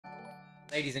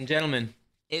Ladies and gentlemen,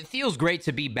 it feels great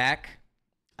to be back.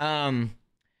 A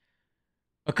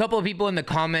couple of people in the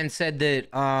comments said that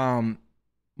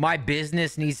my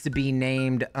business needs to be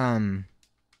named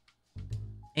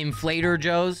Inflator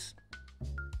Joe's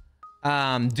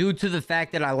due to the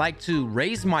fact that I like to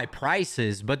raise my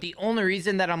prices, but the only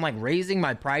reason that I'm like raising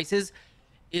my prices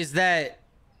is that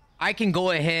I can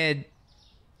go ahead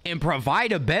and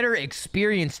provide a better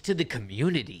experience to the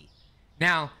community.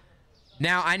 Now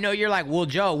I know you're like, well,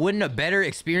 Joe, wouldn't a better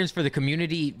experience for the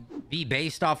community be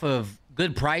based off of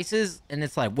good prices? And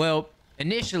it's like, well,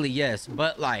 initially, yes,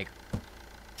 but like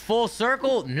full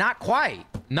circle, not quite.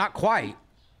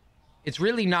 It's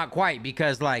really not quite,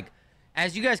 because like,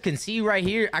 as you guys can see right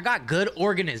here, I got good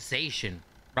organization,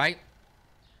 right?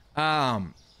 I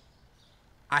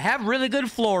have really good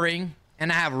flooring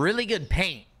and I have really good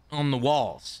paint on the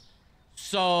walls.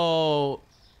 So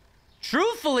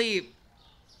truthfully,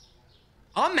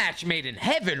 I'm match made in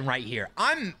heaven right here.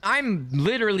 I'm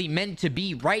literally meant to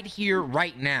be right here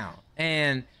right now.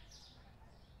 And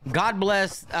God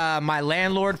bless my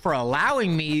landlord for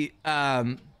allowing me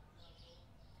to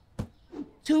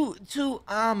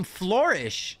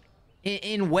flourish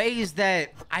in ways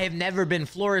that I have never been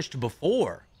flourished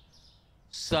before.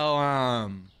 So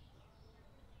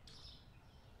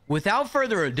without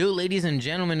further ado, ladies and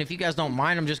gentlemen, if you guys don't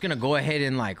mind, I'm just gonna go ahead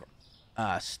and like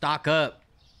stock up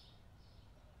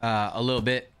a little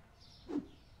bit.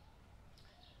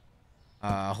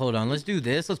 Hold on, let's do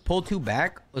this. Let's pull two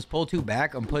back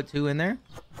and put two in there.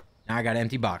 Now I got an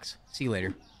empty box. See you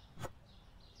later.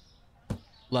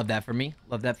 Love that for me,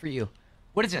 love that for you.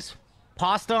 What is this?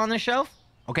 Pasta on the shelf?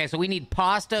 Okay, so we need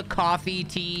pasta, coffee,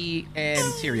 tea, and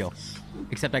cereal.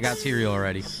 Except I got cereal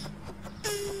already.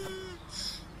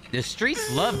 The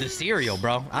streets love the cereal,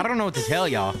 bro. I don't know what to tell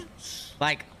y'all.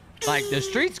 Like the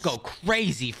streets go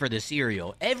crazy for the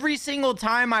cereal. Every single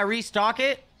time I restock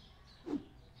it,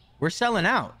 we're selling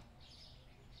out.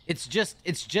 It's just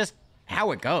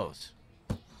how it goes.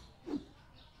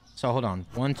 So hold on.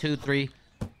 1, 2, 3.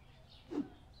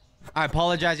 I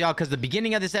apologize, y'all, because the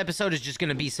beginning of this episode is just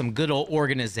gonna be some good old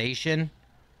organization.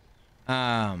 It's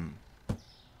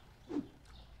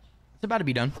about to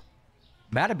be done.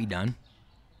 And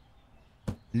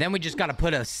then we just gotta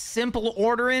put a simple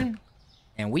order in.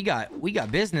 And we got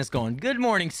business going. Good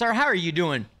morning, sir. How are you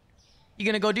doing? You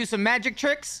gonna go do some magic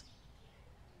tricks?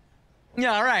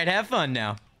 Yeah, all right. Have fun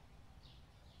now.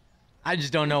 I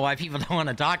just don't know why people don't want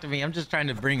to talk to me. I'm just trying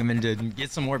to bring them in to get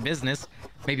some more business.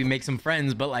 Maybe make some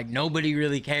friends, but like nobody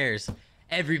really cares.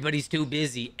 Everybody's too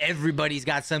busy. Everybody's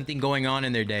got something going on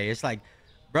in their day. It's like,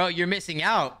 bro, you're missing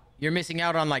out. You're missing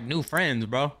out on like new friends,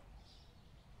 bro.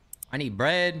 I need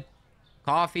bread,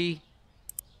 coffee.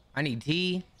 I need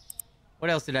tea.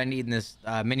 What else did I need in this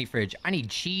mini fridge? I need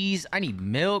cheese. I need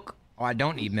milk. Oh, I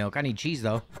don't need milk. I need cheese,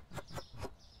 though.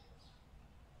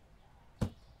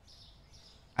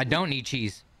 I don't need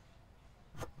cheese.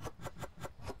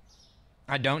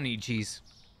 I don't need cheese.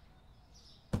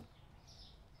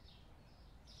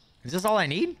 Is this all I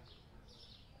need?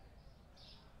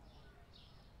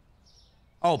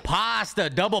 Oh, pasta.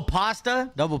 Double pasta?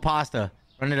 Double pasta.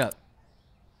 Run it up.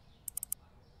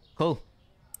 Cool.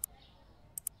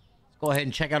 Go ahead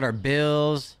and check out our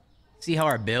bills. See how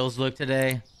our bills look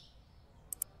today.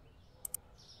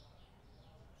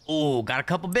 Oh, got a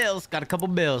couple bills.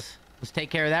 Let's take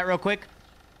care of that real quick.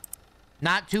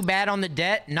 Not too bad on the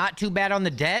debt.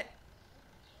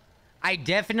 I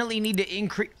definitely need to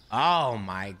increase. Oh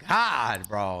my God,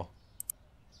 bro.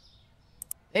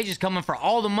 They just coming for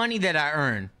all the money that I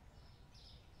earn.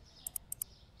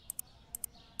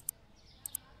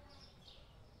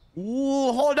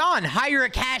 Ooh, hold on. Hire a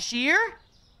cashier?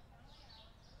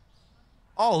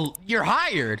 Oh, you're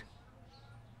hired.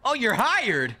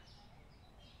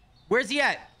 Where's he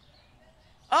at?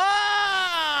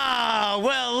 Oh,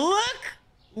 well, look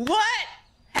what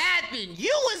happened.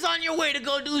 You was on your way to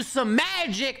go do some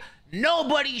magic.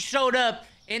 Nobody showed up.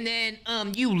 And then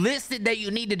you listed that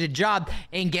you needed a job.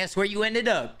 And guess where you ended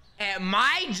up? At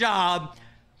my job.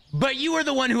 But you were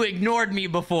the one who ignored me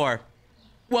before.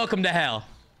 Welcome to hell.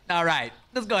 All right,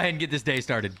 let's go ahead and get this day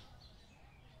started.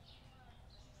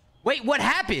 Wait, what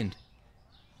happened?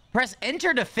 Press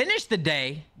enter to finish the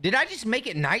day. Did I just make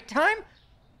it nighttime?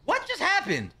 What just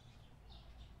happened?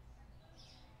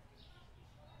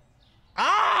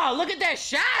 Ah, look at that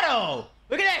shadow.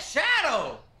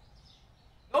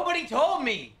 Nobody told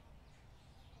me.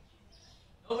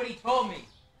 All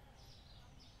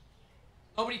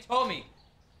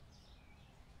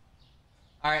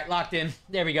right, locked in.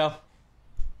 There we go.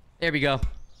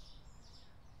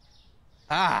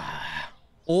 Ah,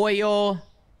 oil.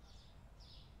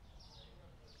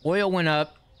 Oil went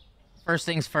up. First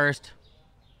things first.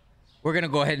 We're gonna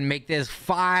go ahead and make this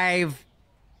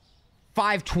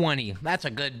 520. That's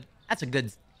a good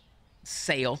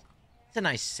sale. It's a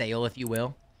nice sale, if you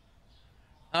will.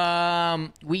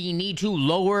 We need to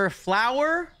lower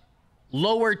flour,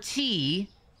 lower tea,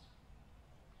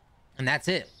 and that's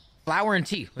it. Flour and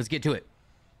tea. Let's get to it.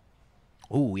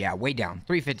 Oh yeah, way down.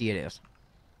 350 it is.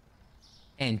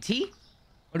 And tea?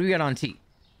 What do we got on tea?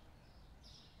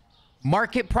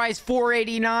 Market price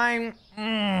 489.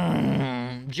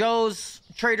 Joe's,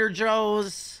 Trader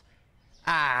Joe's.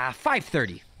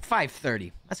 530.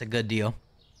 530. That's a good deal.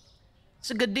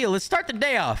 It's a good deal. Let's start the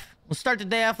day off. We'll start the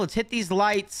day off. Let's hit these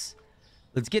lights.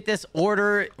 Let's get this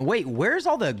order. Wait, where's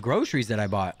all the groceries that I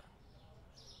bought?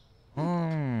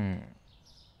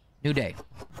 New day.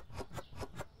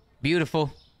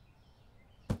 Beautiful.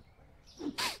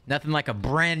 Nothing like a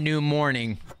brand new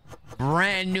morning.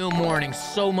 Brand new morning.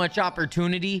 So much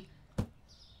opportunity.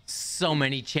 So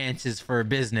many chances for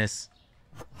business.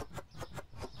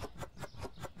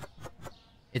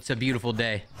 It's a beautiful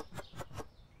day.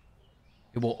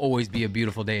 It will always be a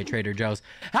beautiful day at Trader Joe's.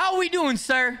 How are we doing,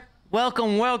 sir?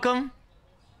 Welcome, welcome.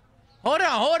 Hold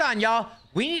on, y'all.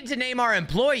 We need to name our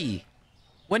employee.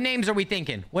 What names are we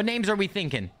thinking? What names are we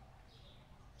thinking?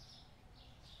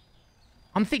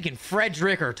 I'm thinking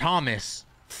Frederick or Thomas.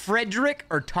 Frederick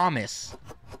or Thomas?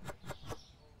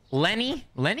 Lenny?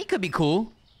 Lenny could be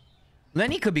cool.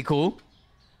 Lenny could be cool.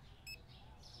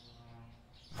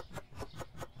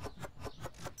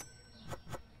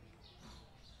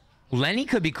 Lenny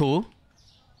could be cool.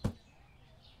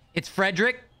 It's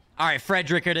Frederick. All right,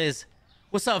 Frederick it is.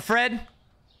 What's up, Fred?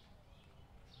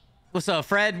 What's up,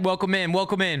 Fred? Welcome in,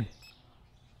 welcome in.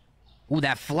 Ooh,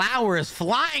 that flour is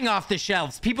flying off the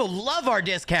shelves. People love our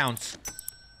discounts.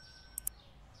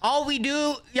 All we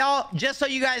do, y'all, just so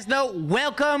you guys know,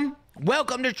 welcome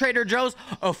to Trader Joe's.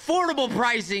 Affordable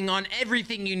pricing on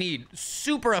everything you need.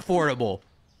 Super affordable.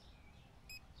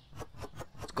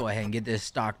 Let's go ahead and get this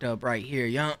stocked up right here.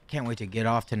 Yeah, can't wait to get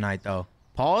off tonight, though.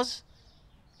 Pause.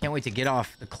 Can't wait to get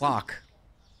off the clock.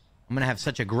 I'm gonna have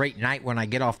such a great night when I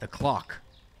get off the clock.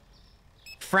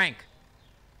 Frank,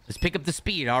 let's pick up the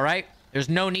speed, all right? There's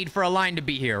no need for a line to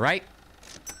be here, right?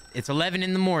 It's 11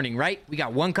 in the morning, right? We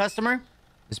got one customer.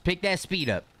 Let's pick that speed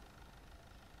up.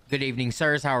 Good evening,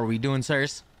 sirs. How are we doing,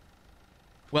 sirs?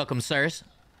 Welcome, sirs.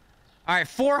 All right,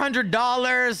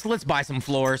 $400. Let's buy some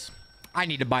floors. I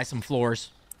need to buy some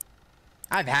floors.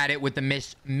 I've had it with the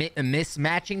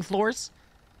mismatching floors.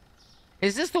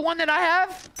 Is this the one that I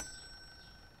have?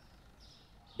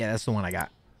 Yeah, that's the one I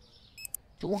got.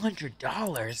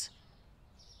 $200.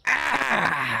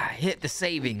 Ah, hit the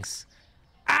savings.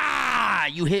 Ah,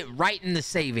 you hit right in the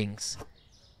savings.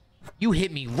 You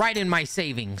hit me right in my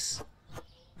savings.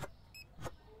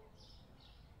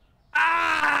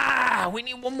 Ah, we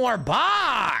need one more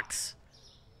box.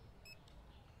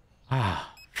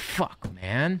 Ah, fuck,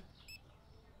 man.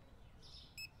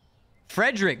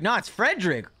 Frederick. No, it's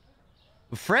Frederick.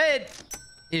 Fred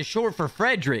is short for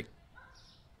Frederick.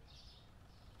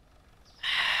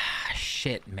 Ah,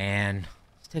 shit, man.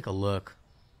 Let's take a look.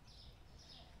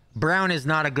 Brown is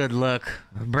not a good look.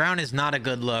 Brown is not a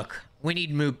good look. We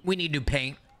need new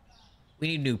paint. We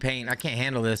need new paint. I can't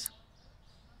handle this.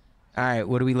 All right,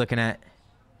 what are we looking at?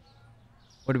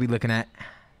 What are we looking at?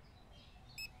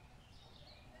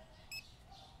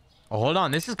 Oh, hold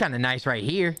on. This is kind of nice right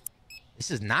here.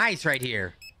 This is nice right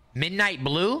here. Midnight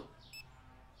blue?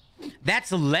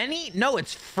 That's Lenny? No,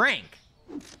 it's Frank.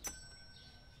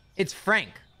 It's Frank.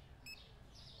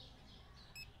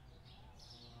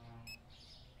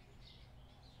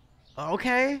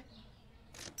 Okay.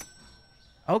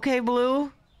 Okay,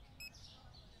 blue.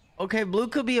 Okay, blue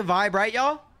could be a vibe, right,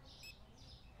 y'all?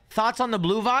 Thoughts on the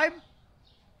blue vibe?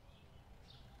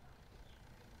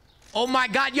 Oh my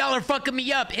God, y'all are fucking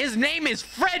me up. His name is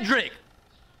Frederick.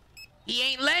 He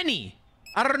ain't Lenny.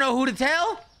 I don't know who to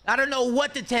tell. I don't know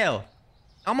what to tell.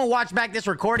 I'm gonna watch back this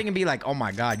recording and be like, oh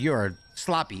my God, you're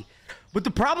sloppy. But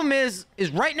the problem is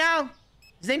right now,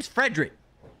 his name's Frederick.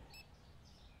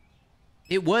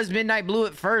 It was midnight blue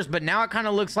at first, but now it kind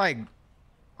of looks like,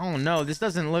 oh no, this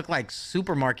doesn't look like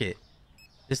supermarket.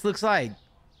 This looks like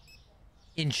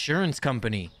insurance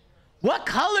company. What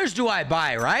colors do I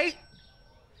buy, right?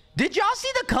 Did y'all see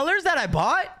the colors that I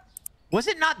bought? Was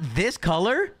it not this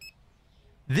color?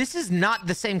 This is not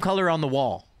the same color on the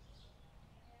wall.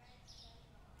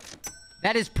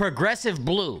 That is progressive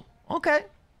blue. Okay.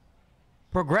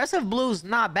 Progressive blue's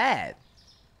not bad.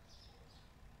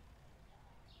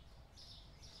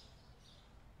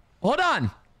 Hold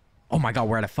on. Oh my God,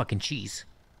 we're out of fucking cheese.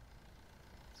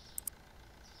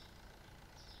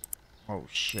 Oh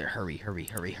shit, hurry, hurry,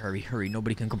 hurry, hurry, hurry.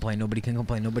 Nobody can complain, nobody can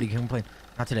complain, nobody can complain.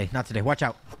 Not today, not today. Watch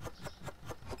out.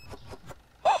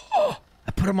 I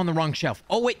put them on the wrong shelf.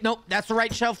 Oh wait, nope, that's the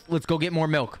right shelf. Let's go get more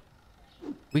milk.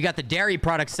 We got the dairy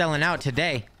products selling out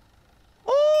today.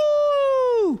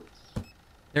 Ooh!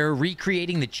 They're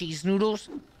recreating the cheese noodles.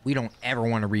 We don't ever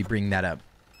want to re-bring that up.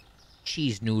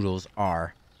 Cheese noodles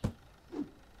are...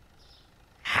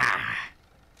 Ha!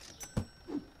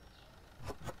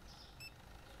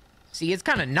 See, it's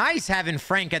kind of nice having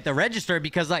Frank at the register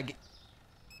because, like,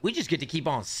 we just get to keep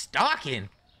on stocking.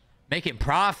 Making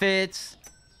profits.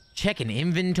 Checking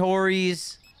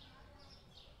inventories.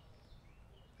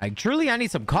 Like, truly, I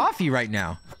need some coffee right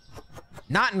now.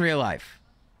 Not in real life.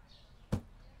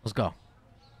 Let's go.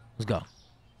 Let's go.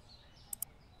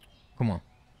 Come on.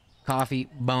 Coffee.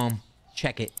 Boom.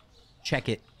 Check it. Check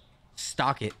it.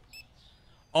 Stock it.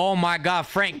 Oh my God,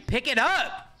 Frank, pick it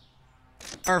up.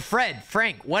 Or Fred,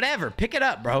 Frank, whatever. Pick it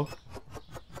up, bro.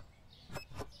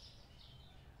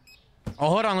 Oh,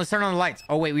 hold on. Let's turn on the lights.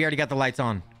 Oh, wait, we already got the lights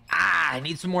on. Ah, I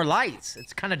need some more lights.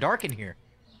 It's kind of dark in here.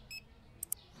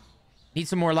 Need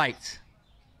some more lights.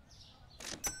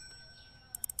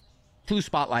 2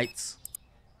 spotlights.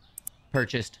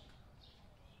 Purchased.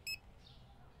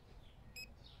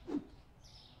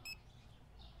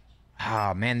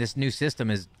 Oh, man, this new system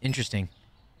is interesting.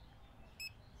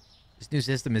 This new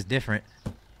system is different.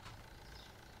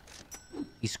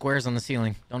 These squares on the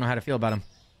ceiling. Don't know how to feel about them.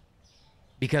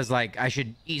 Because, like, I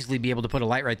should easily be able to put a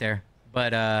light right there.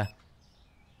 But,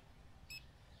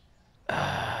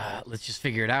 let's just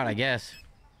figure it out, I guess.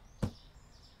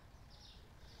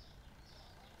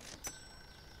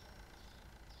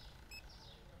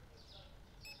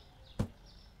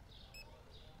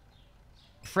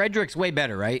 Frederick's way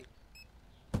better, right?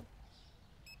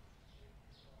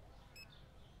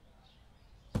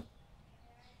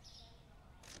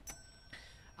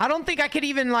 I don't think I could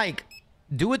even, like,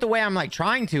 do it the way I'm, like,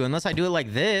 trying to, unless I do it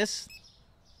like this.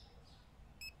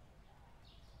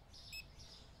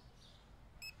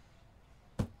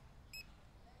 I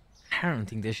don't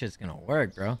think this shit's gonna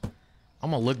work, bro. I'm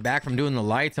gonna look back from doing the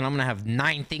lights, and I'm gonna have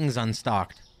 9 things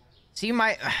unstocked. See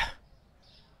my...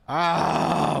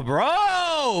 Oh,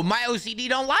 bro! My OCD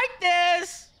don't like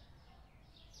this!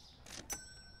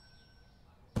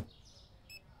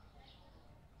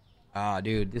 Ah,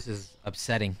 dude, this is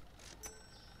upsetting.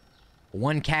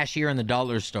 1 cashier in the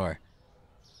dollar store.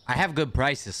 I have good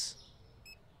prices.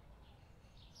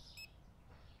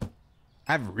 I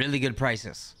have really good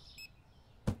prices.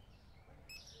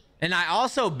 And I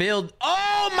also build...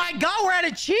 Oh my God, we're out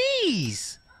of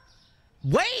cheese!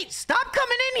 Wait, stop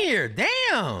coming in here.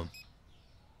 Damn.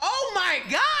 Oh my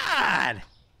God.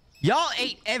 Y'all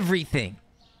ate everything.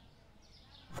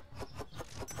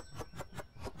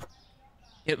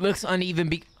 It looks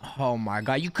uneven. Oh my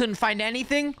God. You couldn't find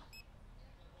anything?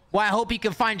 Well, I hope you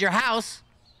can find your house.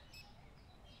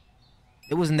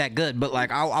 It wasn't that good, but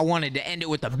like I wanted to end it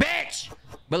with a bitch.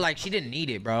 But like she didn't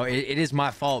need it, bro. It is my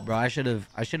fault, bro. I should have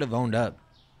owned up.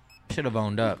 Should have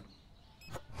owned up.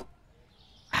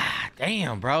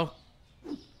 Damn, bro.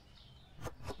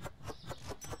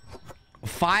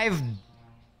 5...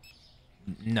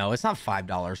 No, it's not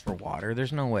 $5 for water.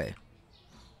 There's no way.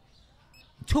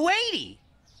 $2.80.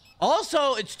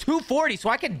 Also, it's $2.40, so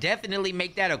I can definitely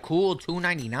make that a cool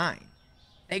 $2.99.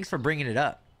 Thanks for bringing it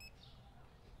up.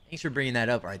 Thanks for bringing that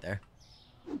up right there.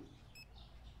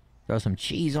 Throw some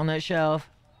cheese on that shelf.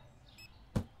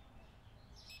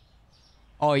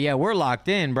 Oh, yeah, we're locked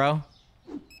in, bro.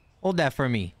 Hold that for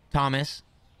me, Thomas.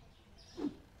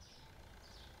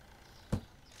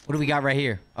 What do we got right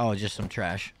here? Oh, just some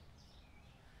trash.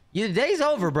 Yeah, the day's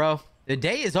over, bro. The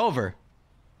day is over.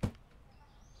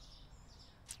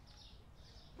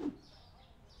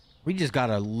 We just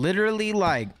gotta literally,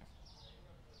 like...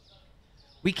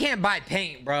 We can't buy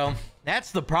paint, bro.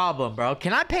 That's the problem, bro.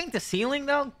 Can I paint the ceiling,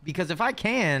 though? Because if I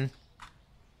can...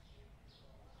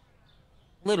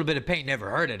 A little bit of paint never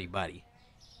hurt anybody.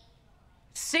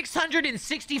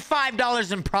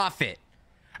 $665 in profit.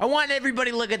 I want everybody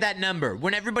to look at that number.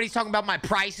 When everybody's talking about my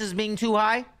prices being too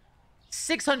high,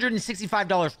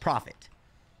 $665 profit.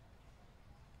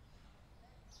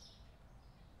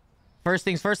 First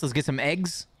things first, let's get some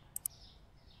eggs.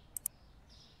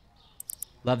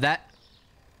 Love that.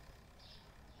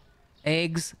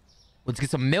 Eggs. Let's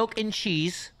get some milk and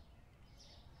cheese.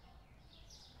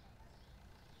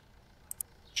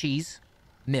 Cheese.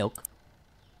 Milk.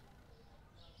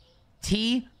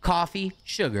 Tea, coffee,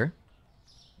 sugar.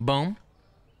 Boom.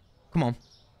 Come on.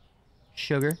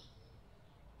 Sugar.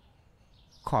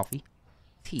 Coffee.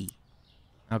 Tea.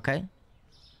 Okay.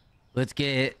 Let's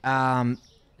get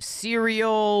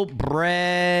cereal,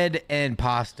 bread, and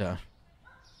pasta.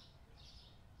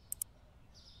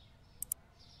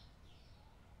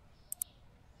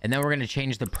 And then we're going to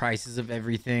change the prices of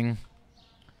everything.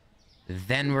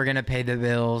 Then we're going to pay the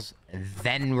bills.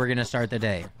 Then we're going to start the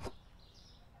day.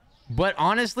 But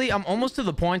honestly, I'm almost to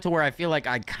the point to where I feel like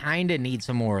I kind of need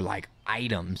some more like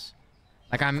items.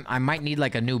 Like I might need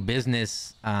like a new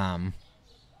business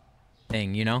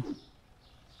thing, you know?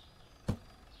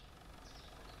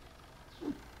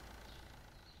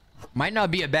 Might not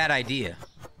be a bad idea.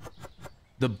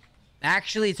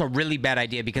 Actually, it's a really bad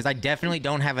idea because I definitely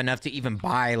don't have enough to even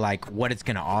buy like what it's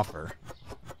gonna offer.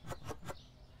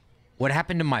 What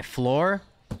happened to my floor?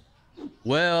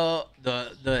 Well,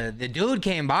 the dude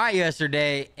came by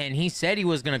yesterday and he said he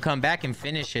was gonna come back and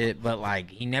finish it, but like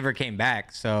he never came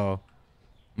back, so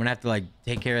I'm gonna have to like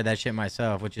take care of that shit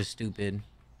myself, which is stupid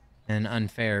and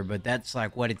unfair, but that's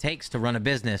like what it takes to run a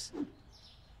business.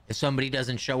 If somebody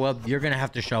doesn't show up, you're gonna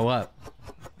have to show up.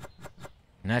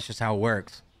 And that's just how it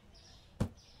works.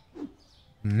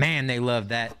 Man, they love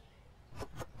that.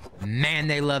 Man,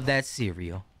 they love that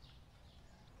cereal.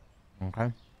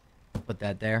 Okay. Put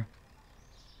that there.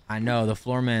 I know, the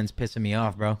floor man's pissing me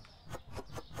off, bro.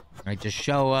 Right, just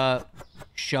show up,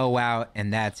 show out,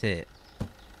 and that's it.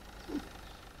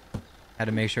 Had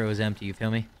to make sure it was empty, you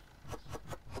feel me?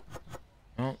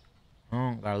 Oh,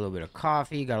 got a little bit of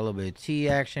coffee, got a little bit of tea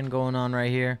action going on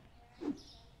right here.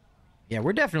 Yeah,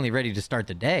 we're definitely ready to start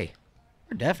the day.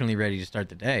 We're definitely ready to start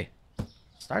the day.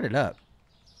 Start it up.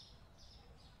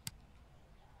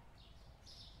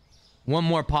 One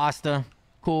more pasta.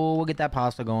 Cool, we'll get that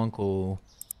pasta going, cool.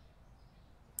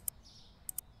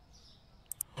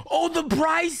 Oh, the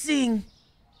pricing!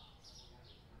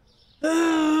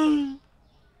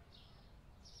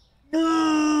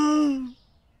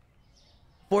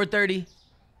 4:30.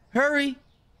 Hurry.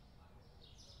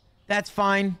 That's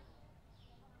fine.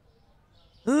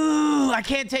 Ooh, I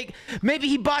can't take... Maybe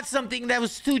he bought something that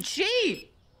was too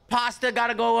cheap. Pasta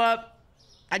gotta go up.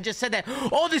 I just said that.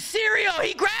 Oh, the cereal!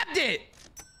 He grabbed it!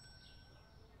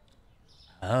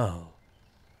 Oh.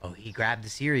 Oh, he grabbed the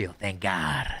cereal. Thank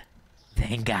God.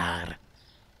 Thank God.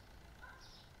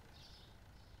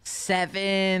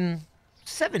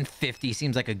 $7.50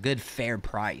 seems like a good fair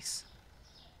price.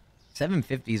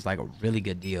 $7.50 is like a really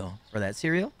good deal for that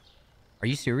cereal. Are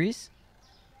you serious?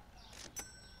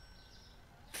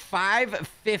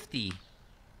 $5.50.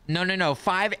 No.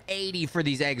 $5.80 for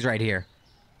these eggs right here.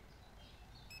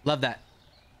 Love that.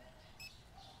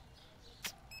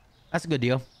 That's a good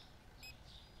deal.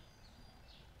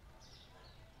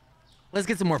 Let's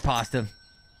get some more pasta.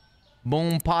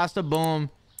 Boom, pasta,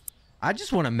 boom. I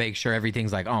just want to make sure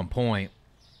everything's like on point.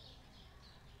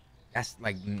 That's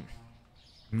like, I'm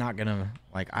not gonna,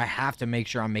 like, I have to make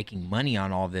sure I'm making money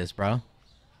on all this, bro.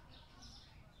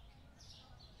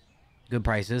 Good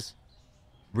prices.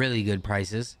 Really good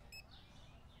prices.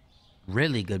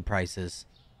 Really good prices.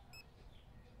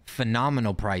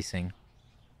 Phenomenal pricing.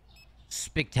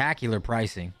 Spectacular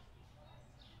pricing.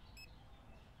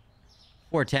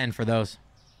 $4.10 for those.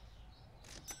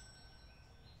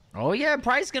 Oh yeah,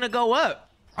 price gonna go up.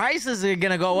 Prices are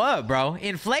gonna go up, bro.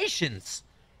 Inflations.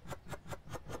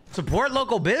 Support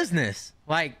local business.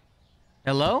 Like,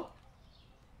 hello?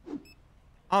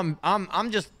 I'm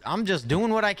just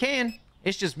doing what I can.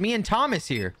 It's just me and Thomas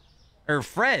here. Or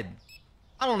Fred.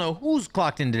 I don't know who's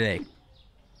clocked in today.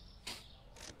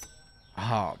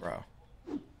 Oh, bro.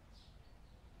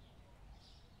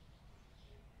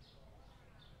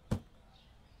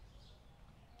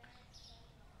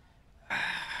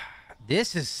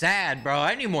 This is sad, bro.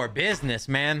 I need more business,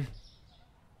 man.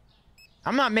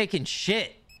 I'm not making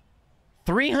shit.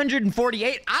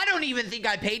 348. I don't even think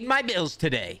I paid my bills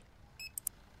today.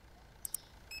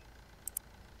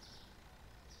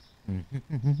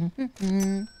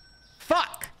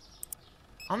 Fuck.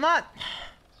 I'm not.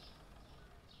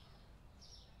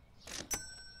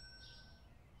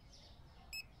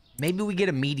 Maybe we get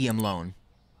a medium loan.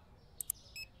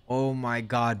 Oh my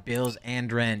God, bills and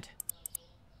rent.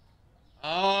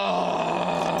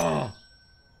 Oh.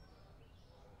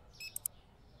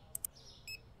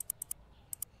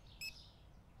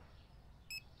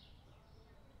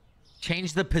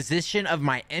 Change the position of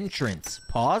my entrance.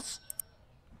 Pause.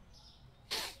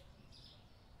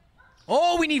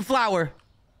 Oh, we need flour.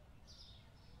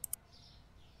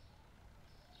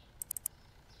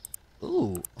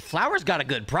 Ooh, flour's got a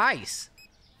good price.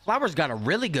 Flour's got a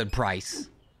really good price.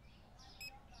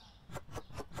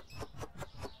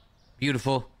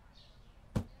 Beautiful.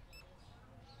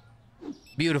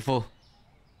 Beautiful.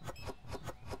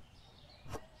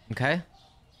 Okay.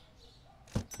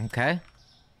 Okay.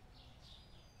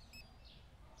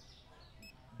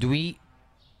 Do we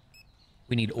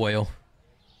need oil.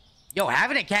 Yo,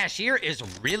 having a cashier is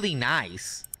really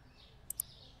nice.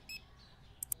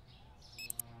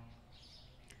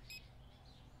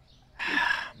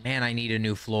 Man, I need a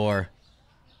new floor.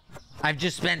 I've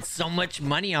just spent so much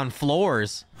money on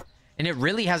floors. And it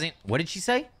really hasn't... What did she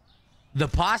say? The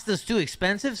pasta's too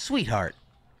expensive? Sweetheart.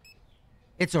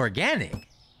 It's organic.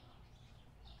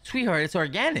 Sweetheart, it's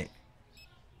organic.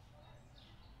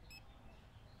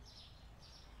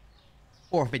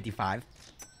 $4.55.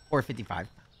 $4.55.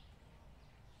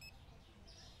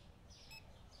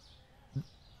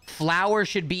 Flour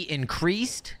should be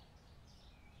increased.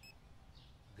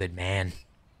 Good man.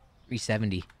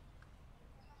 370.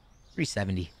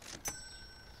 370.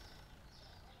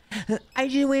 I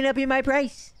just went up in my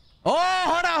price. Oh,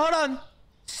 hold on.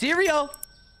 Cereal.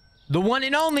 The one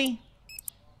and only.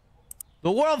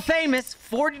 The world famous.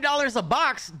 $40 a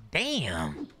box.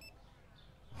 Damn.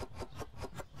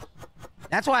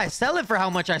 That's why I sell it for how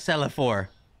much I sell it for.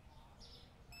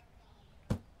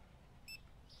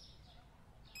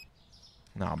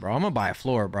 No, bro. I'm gonna buy a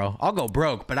floor, bro. I'll go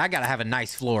broke, but I gotta have a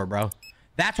nice floor, bro.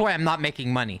 That's why I'm not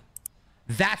making money.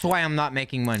 That's why I'm not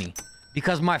making money.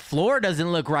 Because my floor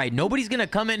doesn't look right. Nobody's gonna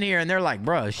come in here and they're like,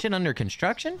 bro, is shit under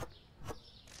construction?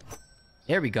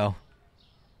 There we go.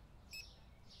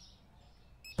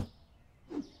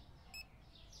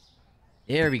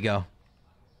 There we go.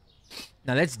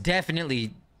 Now that's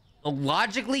definitely,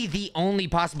 logically, the only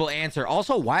possible answer.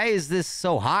 Also, why is this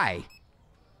so high?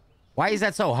 Why is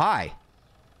that so high?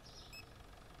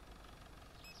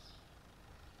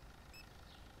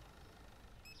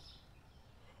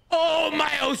 Oh, my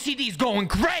OCD's going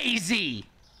crazy.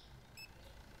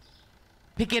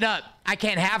 Pick it up. I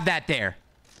can't have that there.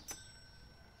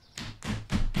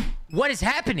 What is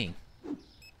happening?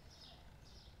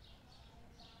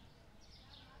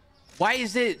 Why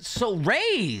is it so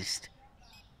raised?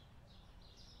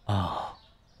 Oh,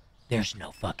 there's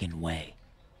no fucking way.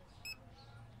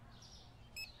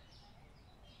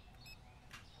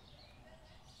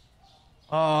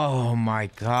 Oh my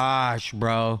gosh,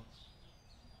 bro.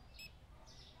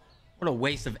 What a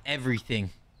waste of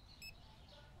everything.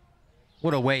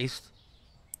 What a waste.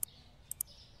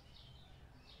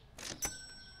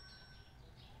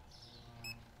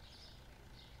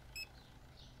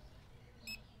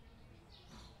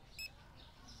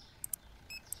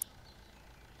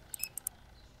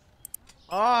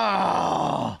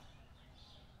 Oh.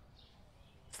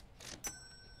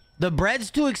 The bread's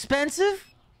too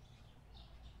expensive?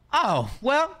 Oh,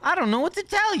 well, I don't know what to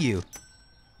tell you.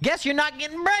 Guess you're not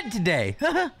getting bread today.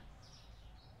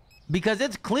 Because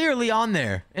it's clearly on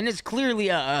there. And it's clearly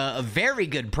a very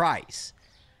good price.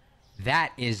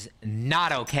 That is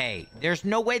not okay. There's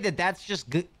no way that that's just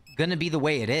gonna be the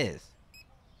way it is.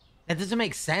 That doesn't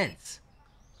make sense.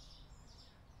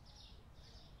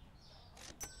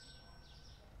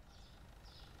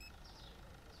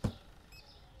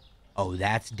 Oh,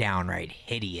 that's downright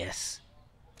hideous.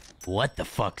 What the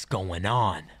fuck's going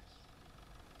on?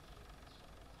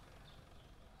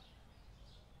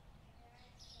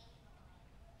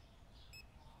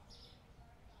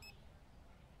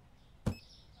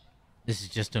 This is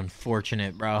just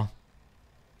unfortunate, bro.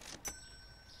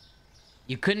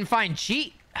 You couldn't find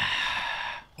cheat.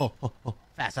 Oh.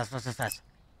 Fast. I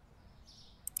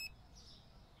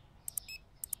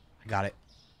got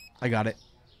it.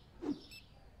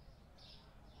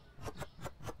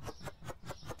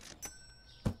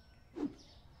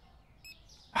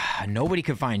 Nobody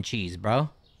could find cheese, bro.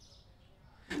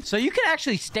 So you can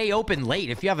actually stay open late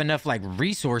if you have enough like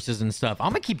resources and stuff.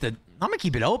 I'm gonna keep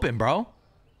it open, bro.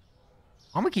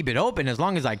 I'm gonna keep it open as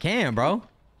long as I can, bro.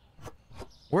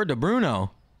 Word to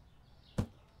Bruno.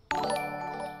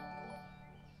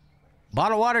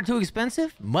 Bottled water too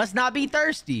expensive? Must not be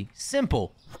thirsty.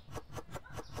 Simple.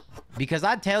 Because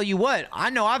I tell you what, I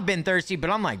know I've been thirsty, but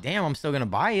I'm like, damn, I'm still gonna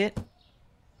buy it.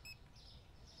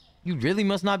 You really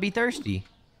must not be thirsty.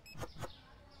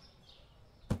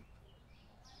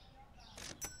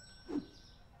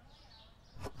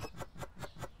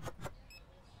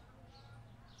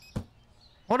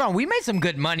 Hold on, we made some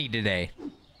good money today.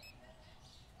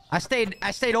 I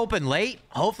stayed open late.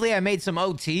 Hopefully I made some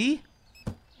OT.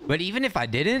 But even if I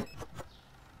didn't,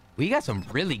 we got some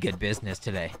really good business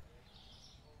today.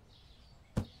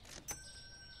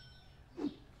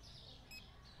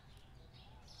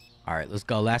 All right, let's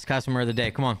go. Last customer of the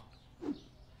day. Come on.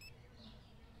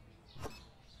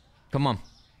 Come on.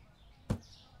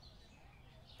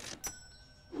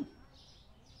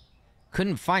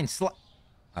 Couldn't find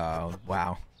oh,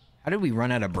 wow. How did we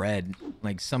run out of bread?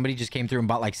 Like, somebody just came through and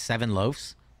bought like 7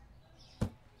 loaves?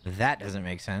 That doesn't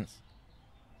make sense.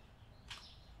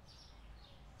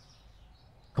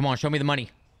 Come on, show me the money.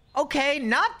 Okay,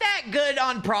 not that good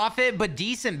on profit, but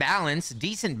decent balance.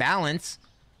 Decent balance.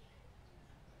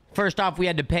 First off, we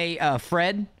had to pay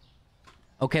Fred.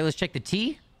 Okay, let's check the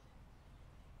T.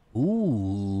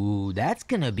 Ooh, that's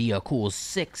gonna be a cool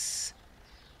 6.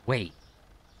 Wait.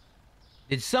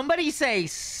 Did somebody say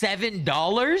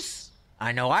 $7?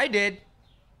 I know I did.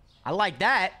 I like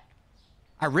that.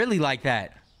 I really like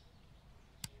that.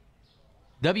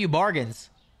 W bargains.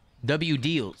 W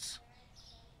deals.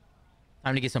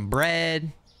 Time to get some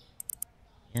bread.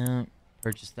 Yeah,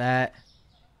 purchase that.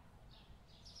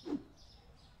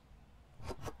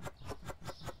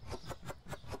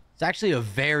 It's actually a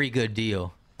very good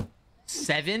deal.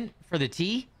 7 for the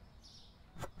tea?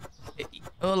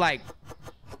 Like,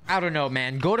 I don't know,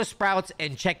 man. Go to Sprouts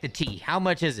and check the tea. How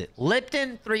much is it?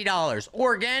 Lipton, $3.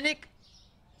 Organic,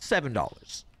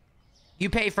 $7. You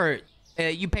pay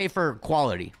for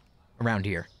quality around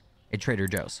here at Trader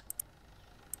Joe's.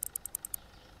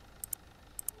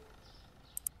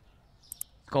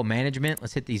 Let's go management.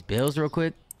 Let's hit these bills real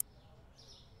quick.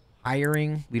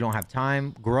 Hiring, we don't have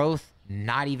time. Growth,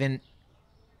 not even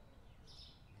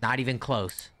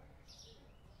close.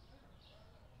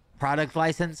 Product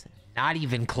license, not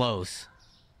even close.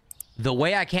 The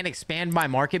way I can't expand my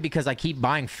market because I keep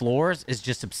buying floors is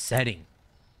just upsetting.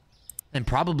 And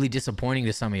probably disappointing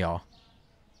to some of y'all.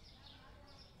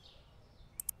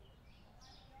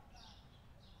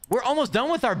 We're almost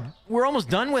done with our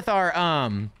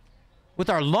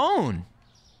loan.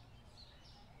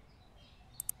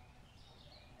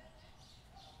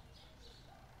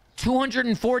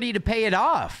 $240 to pay it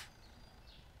off.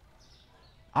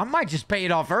 I might just pay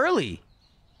it off early.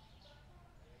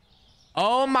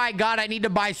 Oh my God, I need to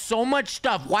buy so much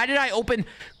stuff. Why did I open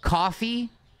coffee?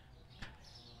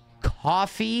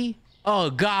 Coffee? Oh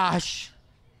gosh.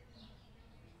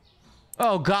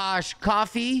 Oh gosh,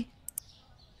 coffee.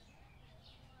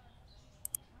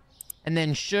 And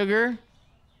then sugar.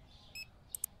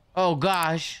 Oh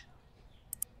gosh.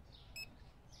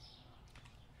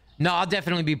 No, I'll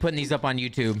definitely be putting these up on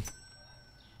YouTube.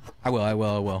 I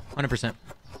will. 100%.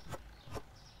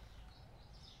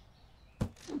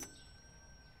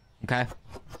 Okay.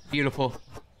 Beautiful.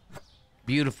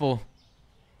 Beautiful.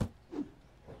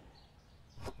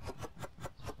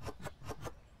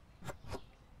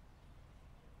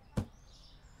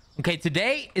 Okay,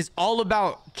 today is all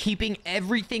about keeping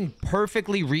everything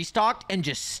perfectly restocked and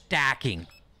just stacking.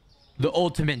 The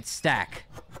ultimate stack.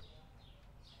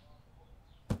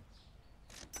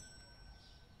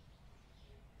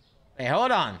 Hey,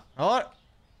 hold on.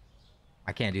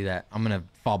 I can't do that. I'm gonna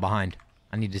fall behind.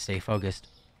 I need to stay focused.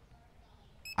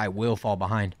 I will fall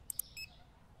behind.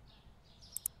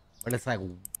 But it's like,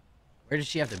 where does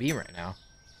she have to be right now?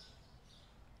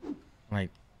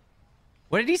 Like,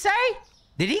 what did he say?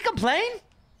 Did he complain?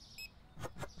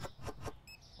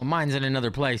 Well, mine's in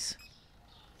another place.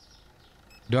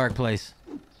 Dark place.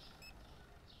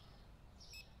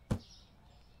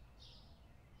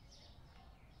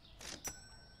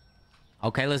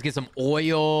 Okay, let's get some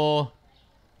oil.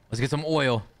 Let's get some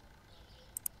oil.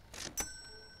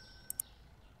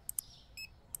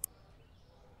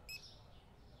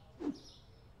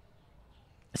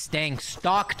 Staying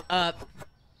stocked up.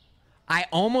 I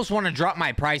almost want to drop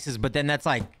my prices, but then that's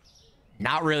like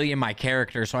not really in my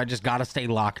character, so I just gotta stay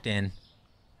locked in.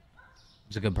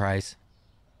 It's a good price.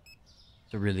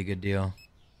 It's a really good deal.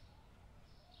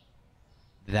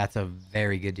 That's a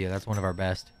very good deal. That's one of our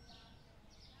best.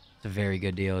 It's a very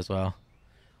good deal as well.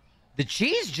 The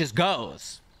cheese just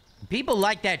goes. People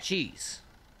like that cheese.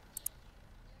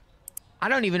 I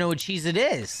don't even know what cheese it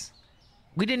is.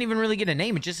 We didn't even really get a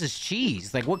name. It just says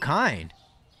cheese. Like, what kind?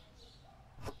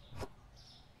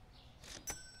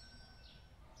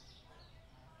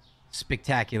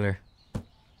 Spectacular.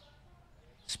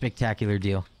 Spectacular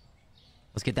deal.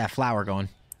 Let's get that flour going.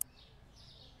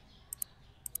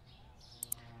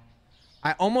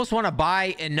 I almost want to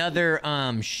buy another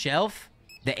shelf.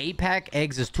 The 8-pack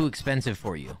eggs is too expensive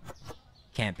for you.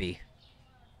 Can't be.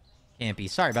 Can't be.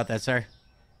 Sorry about that, sir.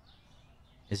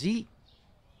 Is he? Is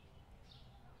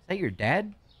that your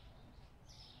dad?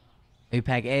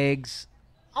 8-pack eggs.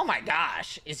 Oh my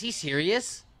gosh. Is he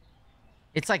serious?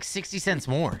 It's like 60 cents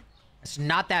more. It's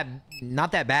not that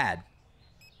bad.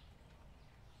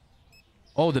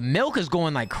 Oh, the milk is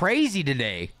going like crazy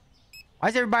today. Why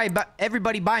is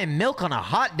everybody buying milk on a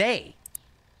hot day?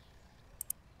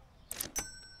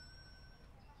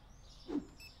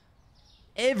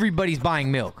 Everybody's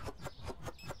buying milk.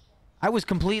 I was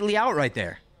completely out right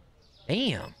there.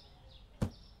 Damn.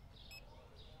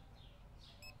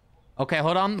 Okay,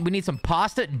 hold on. We need some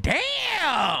pasta.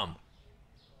 Damn!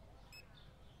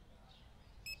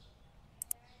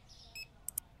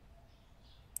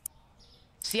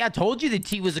 See, I told you the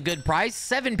tea was a good price.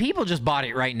 7 people just bought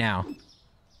it right now.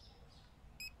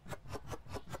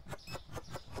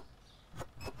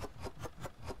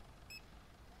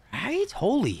 Right?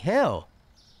 Holy hell.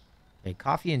 Okay,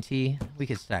 coffee and tea. We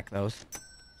could stack those.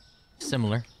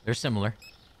 Similar. They're similar.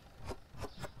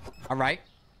 All right.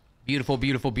 Beautiful,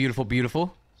 beautiful, beautiful,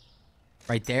 beautiful.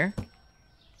 Right there.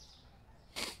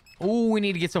 Oh, we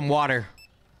need to get some water.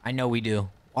 I know we do.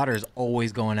 Water is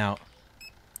always going out.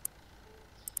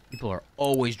 People are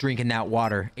always drinking that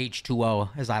water.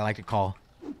 H2O, as I like to call.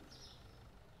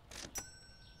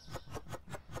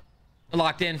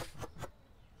 Locked in.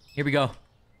 Here we go.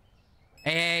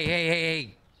 Hey, hey, hey, hey,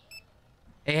 hey.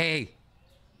 Hey, hey.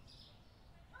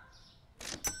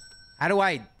 How do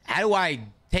I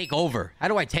take over? How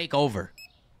do I take over?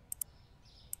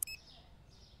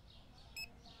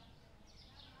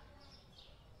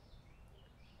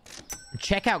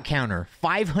 Checkout counter,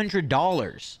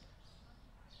 $500.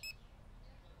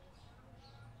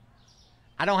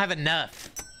 I don't have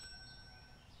enough.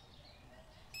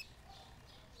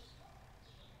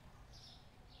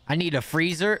 I need a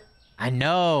freezer. I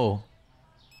know,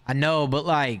 but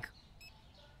like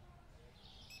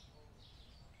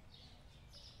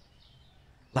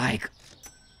I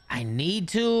need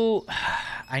to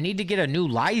get a new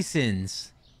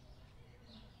license.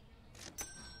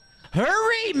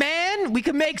 Hurry, man! We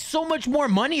can make so much more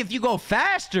money if you go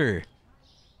faster.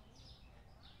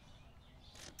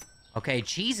 Okay,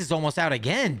 cheese is almost out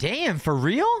again. Damn, for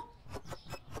real?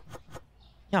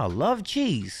 Y'all love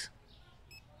cheese.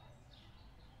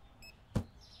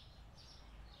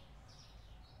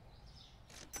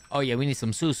 Oh yeah, we need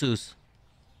some susus.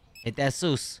 Hit that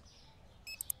sus.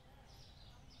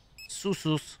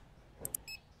 Susus.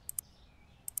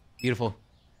 Beautiful.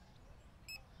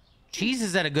 Cheese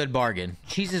is at a good bargain.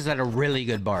 Cheese is at a really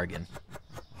good bargain.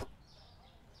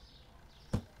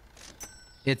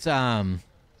 It's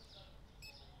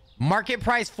market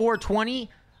price $4.20.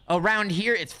 Around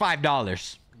here it's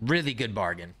 $5. Really good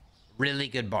bargain. Really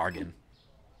good bargain.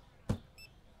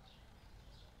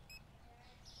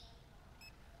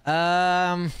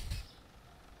 I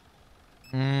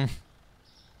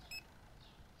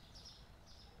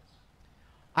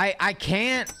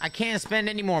can't spend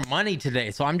any more money today,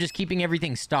 so I'm just keeping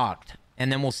everything stocked,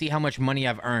 and then we'll see how much money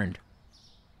I've earned.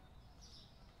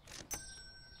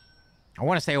 I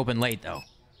want to stay open late though.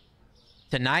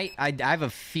 Tonight, I have a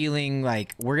feeling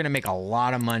like we're gonna make a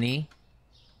lot of money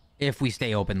if we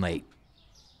stay open late.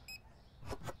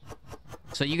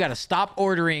 So you gotta stop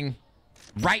ordering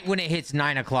right when it hits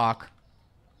 9 o'clock.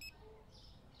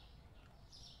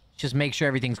 Just make sure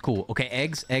everything's cool. Okay,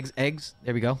 eggs.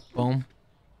 There we go. Boom.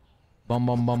 Bum,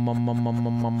 bum, bum, bum, bum, bum,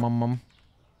 bum, bum, bum, bum.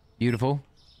 Beautiful.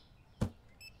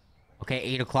 Okay,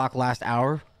 8 o'clock, last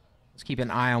hour. Let's keep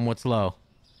an eye on what's low.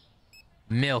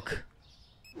 Milk.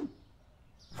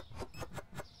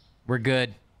 We're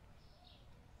good.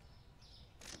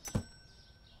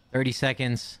 30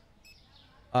 seconds.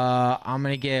 I'm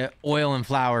gonna get oil and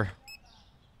flour.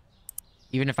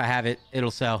 Even if I have it,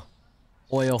 it'll sell.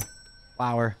 Oil,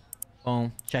 flour,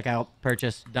 boom, checkout,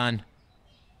 purchase, done.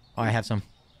 Oh, I have some.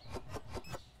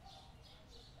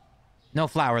 No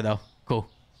flour, though. Cool.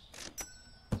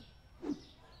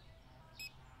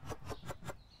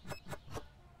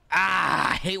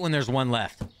 Ah, I hate when there's one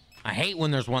left. I hate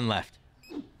when there's one left.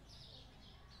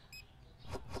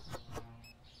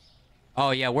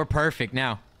 Oh, yeah, we're perfect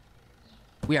now.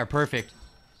 We are perfect.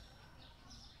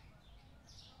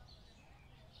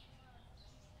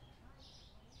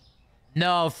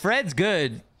 No, Fred's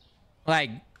good.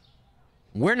 Like,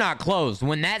 we're not closed.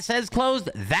 When that says closed,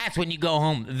 that's when you go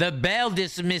home. The bell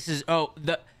dismisses. Oh,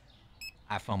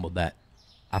 I fumbled that.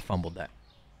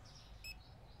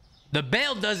 The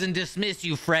bell doesn't dismiss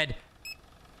you, Fred.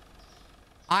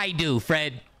 I do,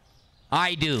 Fred.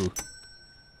 I do.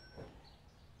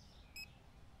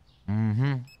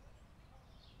 Mm-hmm.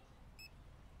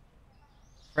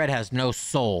 Fred has no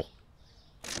soul.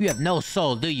 You have no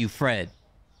soul, do you, Fred?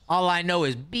 All I know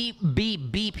is beep,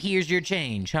 beep, beep, here's your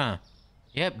change, huh?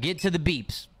 Yep, get to the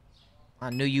beeps. I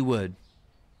knew you would.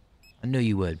 I knew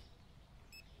you would.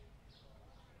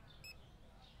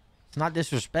 It's not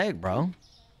disrespect, bro.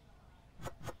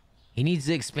 He needs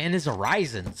to expand his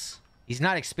horizons. He's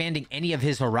not expanding any of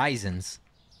his horizons.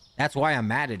 That's why I'm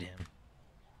mad at him.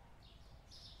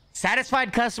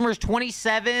 Satisfied customers,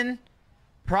 27.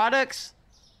 Products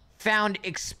found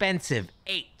expensive,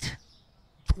 8.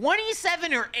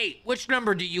 27 or 8? Which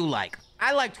number do you like?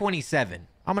 I like 27.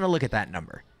 I'm going to look at that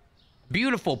number.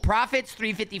 Beautiful. Profits,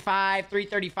 355,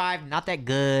 335. Not that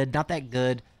good. Not that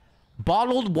good.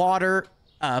 Bottled water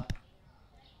up.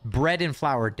 Bread and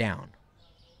flour down.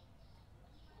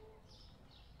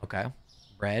 Okay.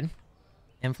 Bread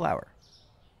and flour.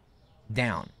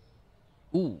 Down.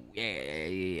 Ooh,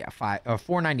 yeah.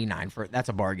 $4.99 for that's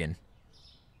a bargain.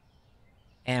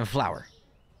 And flour.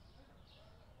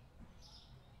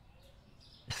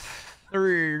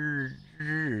 Three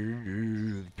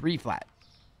flat.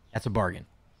 That's a bargain.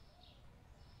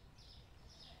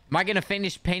 Am I gonna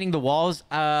finish painting the walls?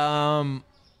 I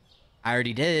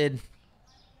already did.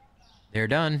 They're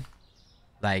done.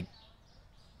 Like,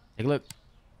 take a look.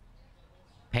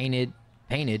 Painted.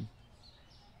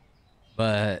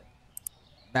 But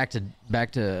back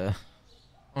to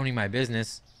owning my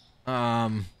business.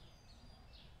 Ugh.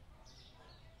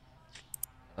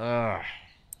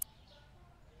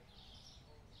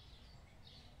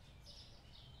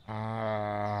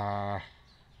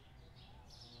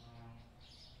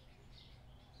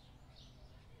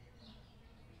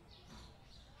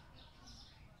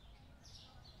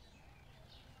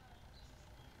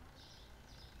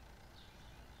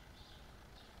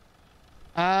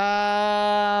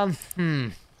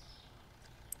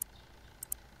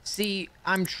 See,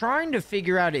 I'm trying to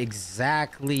figure out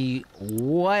exactly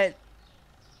what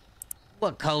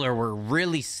color we're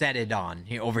really set it on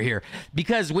here, over here.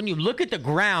 Because when you look at the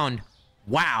ground,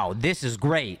 wow, this is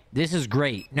great. This is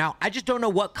great. Now, I just don't know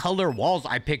what color walls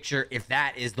I picture if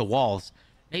that is the walls.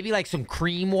 Maybe like some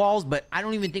cream walls, but I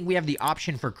don't even think we have the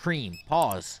option for cream.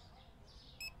 Pause.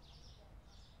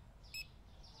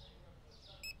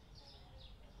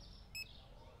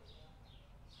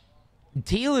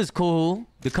 Teal is cool.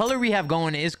 The color we have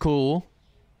going is cool.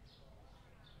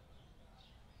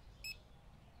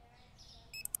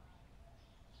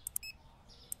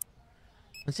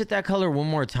 Let's hit that color one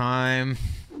more time.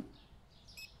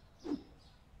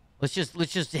 Let's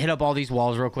just hit up all these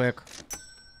walls real quick.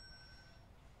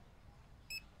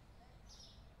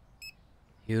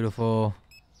 Beautiful.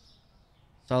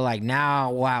 So like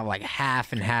now, wow, like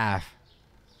half and half.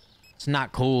 It's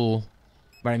not cool,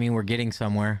 but I mean, we're getting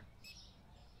somewhere.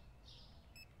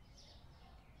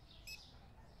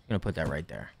 I'm gonna put that right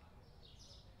there.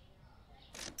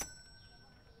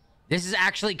 This is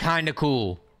actually kind of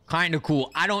cool. Kind of cool.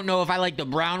 I don't know if I like the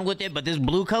brown with it, but this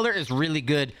blue color is really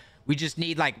good. We just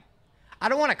need like, I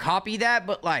don't want to copy that,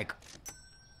 but like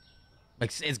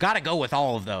it's got to go with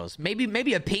all of those.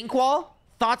 Maybe a pink wall.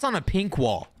 Thoughts on a pink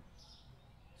wall?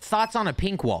 Thoughts on a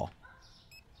pink wall?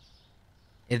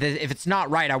 If it's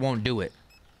not right, I won't do it.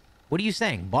 What are you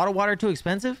saying? Bottled water too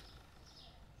expensive?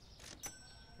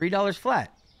 $3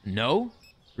 flat. No,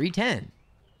 $3.10.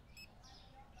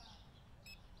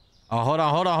 Oh, hold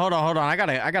on.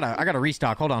 I gotta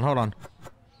restock. Hold on.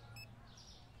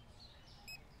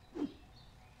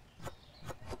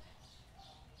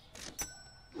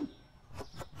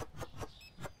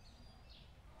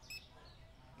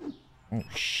 Oh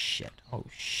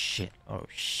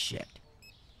shit.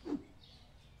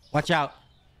 Watch out.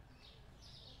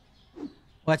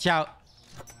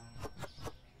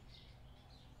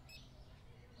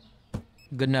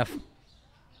 Good enough.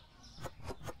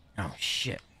 Oh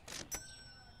shit.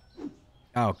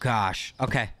 Oh gosh.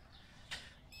 Okay.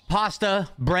 Pasta,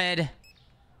 bread.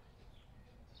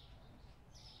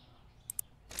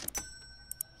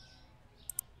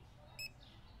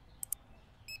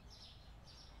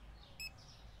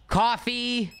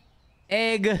 Coffee,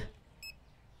 egg.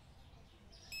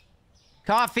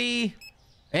 Coffee,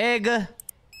 egg.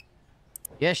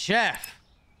 Yes, chef.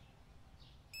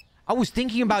 I was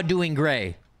thinking about doing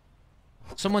gray.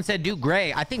 Someone said do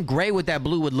gray. I think gray with that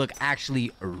blue would look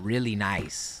actually really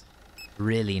nice.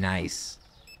 Really nice.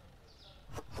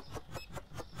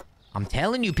 I'm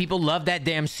telling you, people love that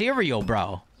damn cereal,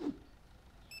 bro.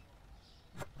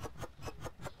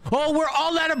 Oh, we're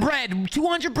all out of bread.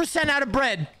 200% out of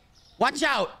bread. Watch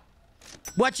out.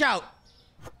 Watch out.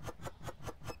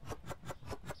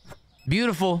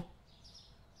 Beautiful.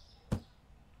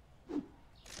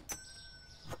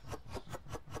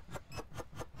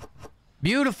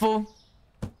 Beautiful.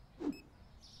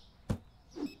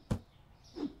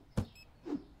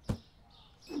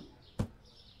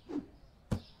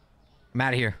 I'm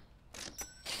out of here.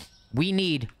 We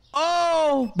need...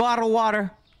 Oh, bottled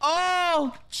water.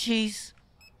 Oh, jeez.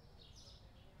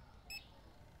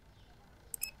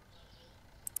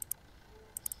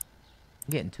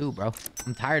 I'm getting two, bro.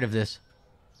 I'm tired of this.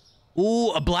 Ooh,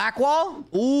 a black wall?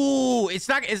 Ooh, it's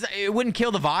not... it wouldn't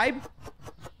kill the vibe?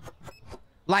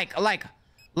 Like,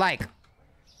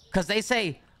 because they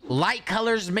say light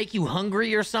colors make you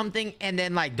hungry or something, and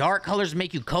then like dark colors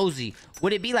make you cozy.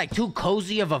 Would it be like too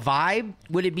cozy of a vibe?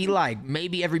 Would it be like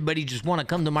maybe everybody just want to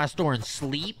come to my store and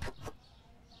sleep?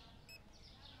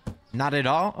 Not at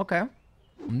all? Okay.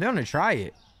 I'm gonna try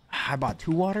it. I bought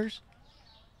 2 waters.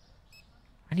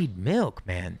 I need milk,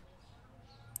 man.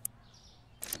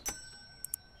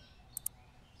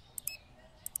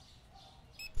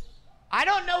 I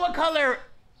don't know what color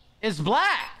is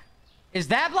black. Is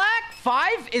that black?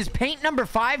 5? Is paint number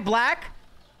 5 black?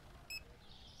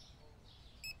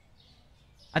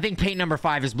 I think paint number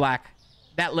 5 is black.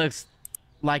 That looks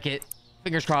like it.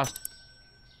 Fingers crossed.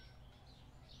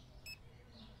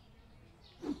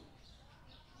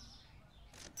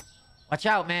 Watch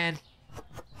out, man.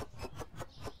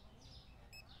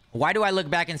 Why do I look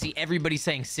back and see everybody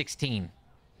saying 16?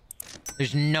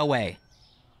 There's no way.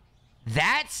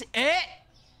 That's it?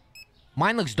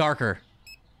 Mine looks darker.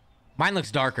 Mine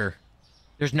looks darker.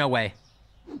 There's no way.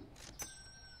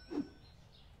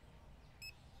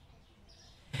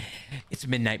 It's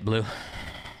midnight blue.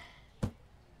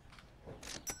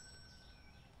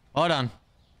 Hold on.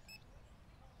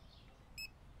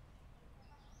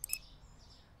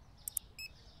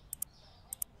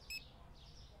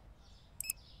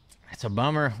 That's a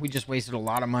bummer. We just wasted a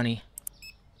lot of money.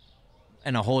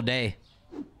 And a whole day.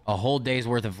 A whole day's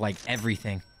worth of, like,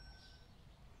 everything.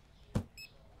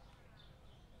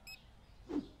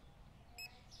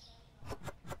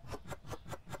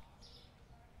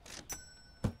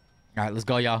 All right, let's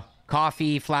go, y'all.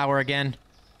 Coffee, flour again.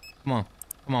 Come on.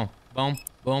 Come on. Boom.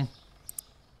 Boom.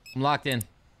 I'm locked in.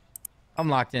 I'm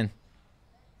locked in.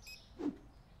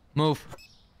 Move.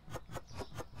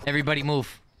 Everybody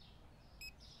move.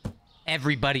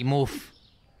 Everybody move.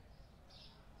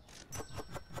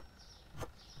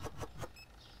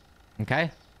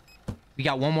 Okay. We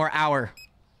got 1 more hour.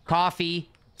 Coffee,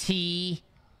 tea,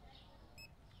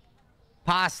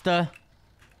 pasta.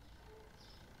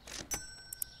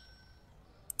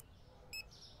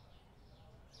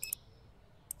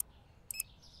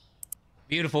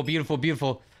 Beautiful, beautiful,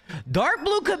 beautiful. Dark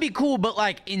blue could be cool, but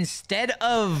like instead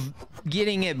of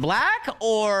getting it black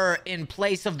or in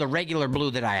place of the regular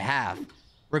blue that I have.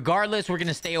 Regardless, we're going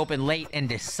to stay open late and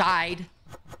decide.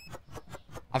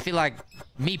 I feel like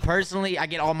me personally, I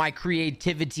get all my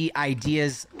creativity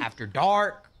ideas after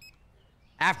dark,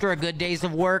 after a good days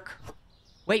of work.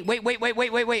 Wait.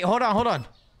 Hold on.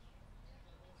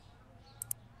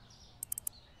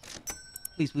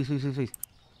 Please.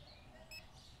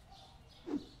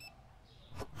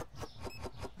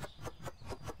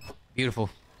 Beautiful.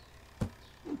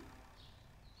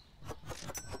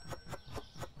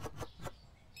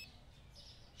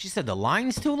 She said the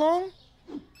line's too long?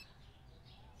 Is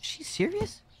she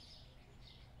serious?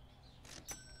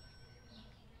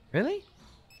 Really?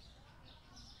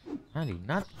 I do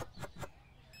not...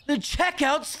 The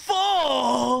checkout's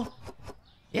full!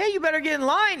 Yeah, you better get in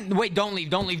line. Wait, don't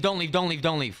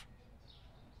leave.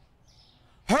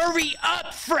 Hurry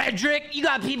up, Frederick! You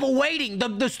got people waiting.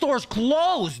 The store's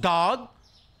closed, dog.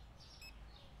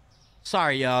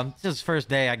 Sorry, y'all. It's his first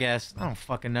day, I guess. I don't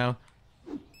fucking know.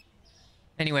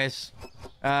 Anyways, you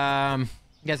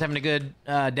guys having a good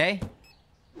day?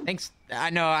 Thanks. I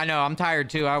know. I'm tired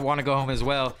too. I want to go home as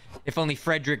well. If only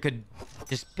Frederick could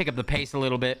just pick up the pace a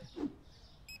little bit.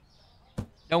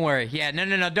 Don't worry. Yeah,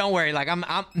 no. Don't worry. Like I'm.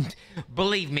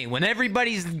 Believe me, when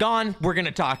everybody's gone, we're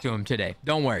gonna talk to him today.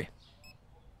 Don't worry.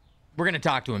 We're gonna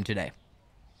talk to him today.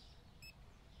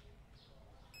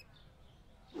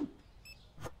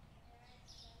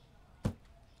 Let's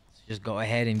just go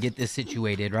ahead and get this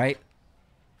situated, right?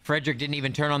 Frederick didn't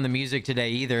even turn on the music today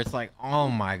either. It's like, oh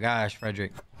my gosh,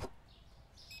 Frederick.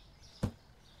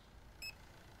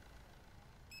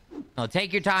 No,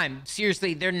 take your time.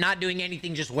 Seriously, they're not doing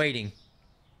anything, just waiting.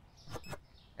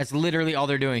 That's literally all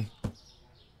they're doing.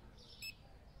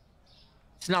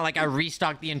 It's not like I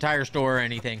restocked the entire store or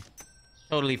anything.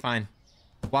 Totally fine.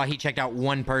 While he checked out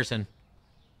one person.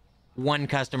 One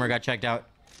customer got checked out.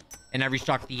 And I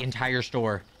restocked the entire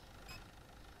store.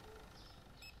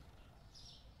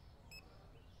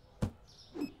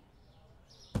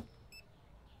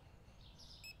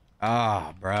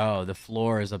 Ah, bro, the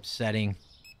floor is upsetting.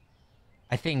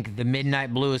 I think the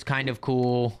midnight blue is kind of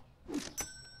cool.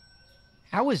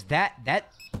 How is that? I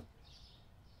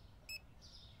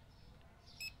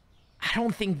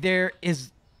don't think there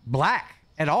is black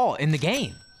at all in the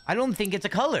game. I don't think it's a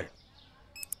color.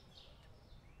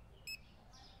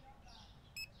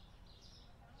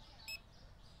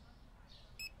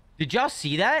 Did y'all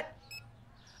see that?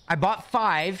 I bought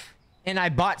 5 and I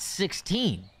bought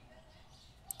 16.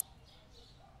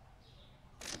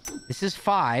 This is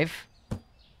 5.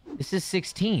 This is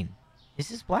 16. Is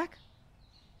this black?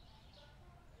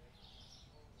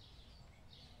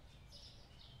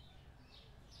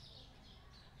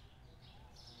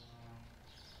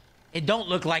 It don't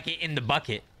look like it in the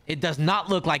bucket. It does not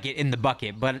look like it in the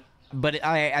bucket, but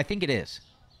I think it is.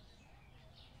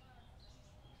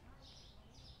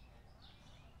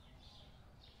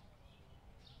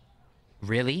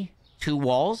 Really? 2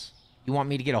 walls? You want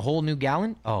me to get a whole new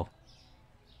gallon? Oh.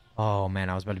 Oh, man,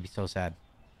 I was about to be so sad.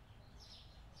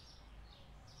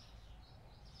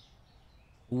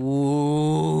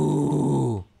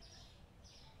 Ooh.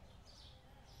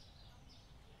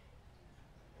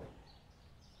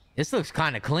 This looks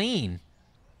kind of clean.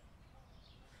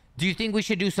 Do you think we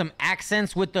should do some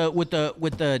accents with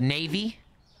the navy?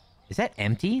 Is that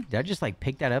empty? Did I just like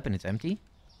pick that up and it's empty?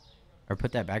 Or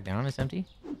put that back down and it's empty?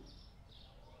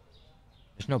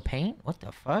 There's no paint? What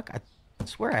the fuck? I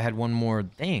swear I had one more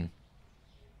thing.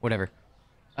 Whatever.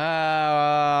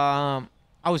 I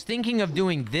was thinking of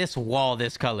doing this wall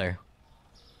this color.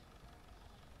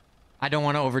 I don't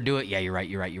want to overdo it. Yeah, you're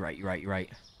right.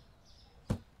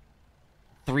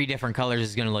 3 different colors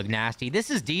is gonna look nasty. This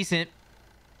is decent.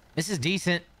 This is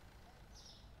decent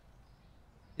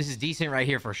right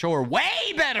here for sure.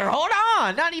 Way better. Hold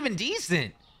on. Not even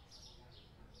decent.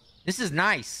 This is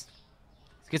nice.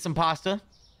 Let's get some pasta.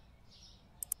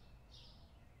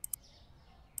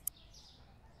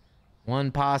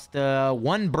 1 pasta,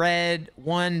 1 bread,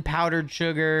 1 powdered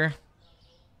sugar.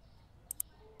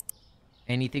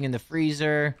 Anything in the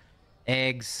freezer.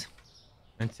 Eggs.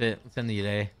 That's it. Let's end the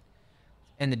day.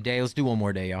 End the day. Let's do one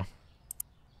more day, y'all.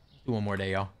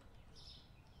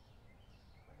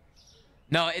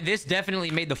 No, this definitely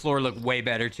made the floor look way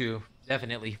better, too.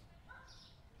 Definitely.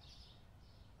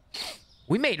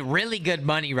 We made really good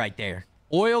money right there.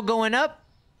 Oil going up,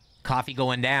 coffee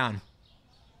going down.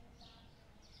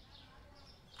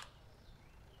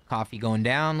 Coffee going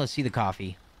down. Let's see the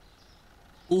coffee.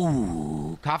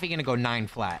 Ooh, coffee gonna go 9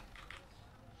 flat.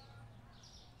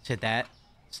 Let's hit that.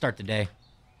 Start the day.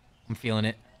 I'm feeling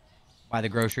it. Buy the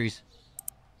groceries.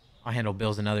 I'll handle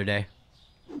bills another day.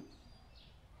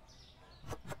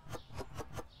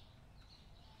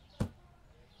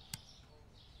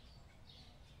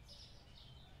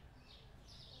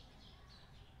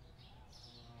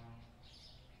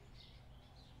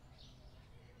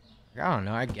 I don't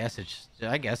know. I guess it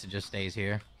just stays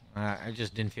here. I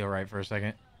just didn't feel right for a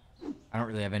second. I don't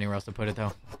really have anywhere else to put it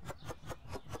though.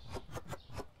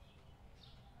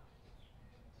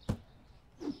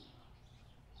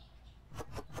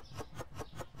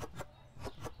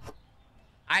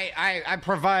 I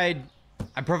provide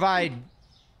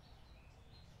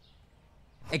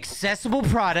accessible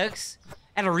products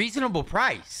at a reasonable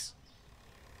price.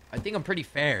 I think I'm pretty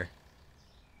fair.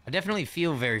 I definitely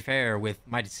feel very fair with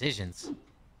my decisions.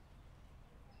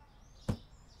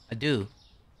 I do.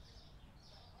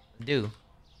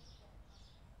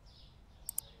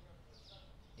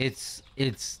 It's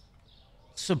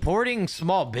supporting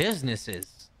small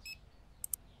businesses.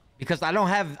 Because I don't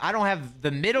have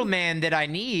the middleman that I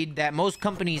need that most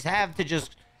companies have to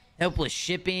just help with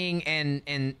shipping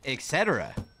and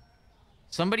etc.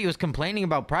 Somebody was complaining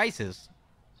about prices.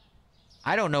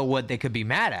 I don't know what they could be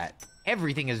mad at.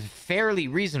 Everything is fairly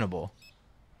reasonable.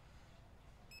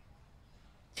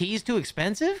 Tea's too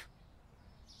expensive?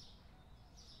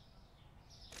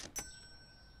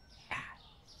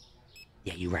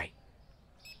 Yeah, you're right.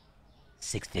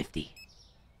 $6.50.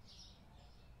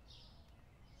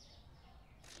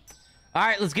 All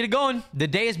right, let's get it going. The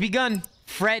day has begun.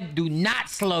 Fred, do not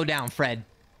slow down, Fred.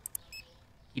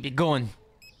 Keep it going.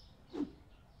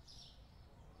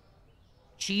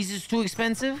 Cheese is too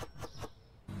expensive?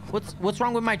 What's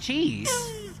wrong with my cheese?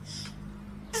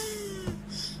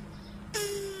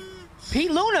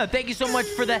 Pete Luna, thank you so much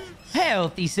for the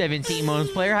healthy 17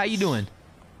 months, player. How you doing?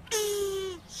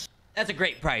 That's a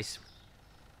great price.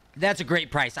 That's a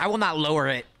great price. I will not lower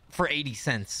it for 80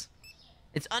 cents.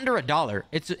 It's under $1.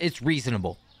 It's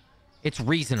reasonable. It's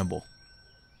reasonable.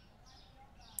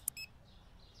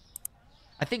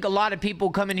 I think a lot of people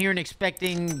come in here and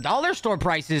expecting dollar store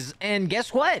prices, and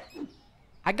guess what?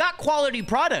 I got quality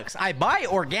products. I buy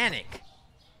organic.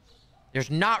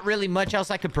 There's not really much else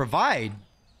I could provide.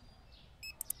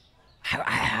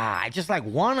 I just like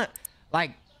wanna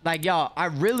like y'all, I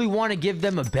really want to give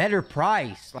them a better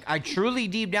price. Like I truly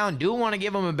deep down do want to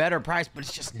give them a better price, but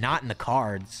it's just not in the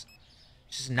cards.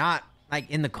 It's just not like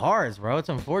in the cards, bro. It's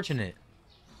unfortunate.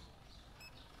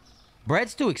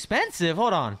 Bread's too expensive.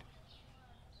 Hold on.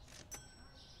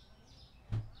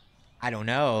 I don't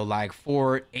know, like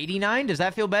 $4.89. Does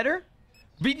that feel better?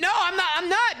 No, I'm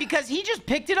not because he just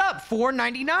picked it up.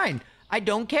 $4.99. I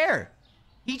don't care.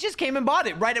 He just came and bought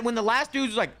it right when the last dude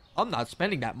was like, I'm not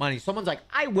spending that money. Someone's like,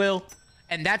 I will.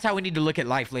 And that's how we need to look at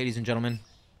life, ladies and gentlemen.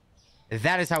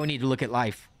 That is how we need to look at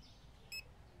life.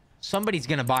 Somebody's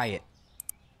gonna buy it.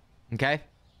 Okay?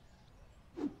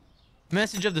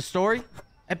 Message of the story,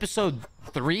 episode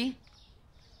 3.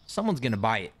 Someone's gonna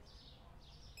buy it.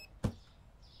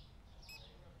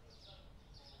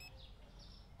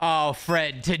 Oh,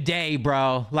 Fred, today,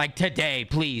 bro. Like today,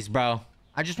 please, bro.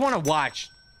 I just want to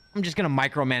watch. I'm just going to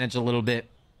micromanage a little bit.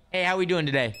 Hey, how we doing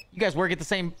today? You guys work at the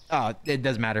same... Oh, it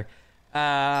doesn't matter.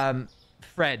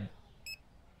 Fred.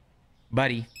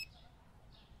 Buddy.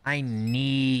 I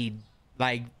need...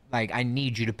 Like, I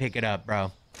need you to pick it up,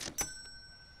 bro.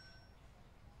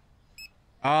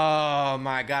 Oh,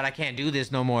 my God. I can't do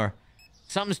this no more.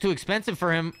 Something's too expensive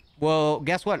for him. Well,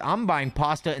 guess what? I'm buying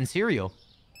pasta and cereal.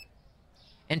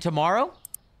 And tomorrow?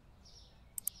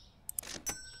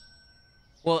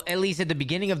 Well, at least at the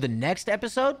beginning of the next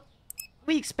episode,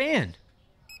 we expand.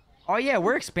 Oh, yeah,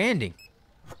 we're expanding.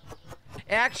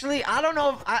 Actually, I don't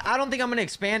know if... I don't think I'm going to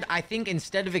expand. I think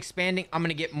instead of expanding, I'm going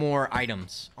to get more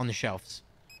items on the shelves.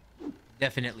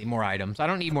 Definitely more items. I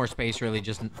don't need more space, really,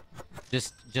 just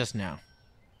now.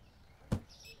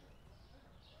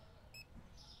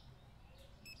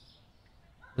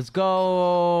 Let's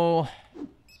go...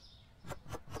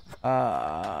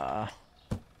 I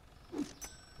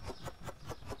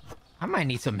might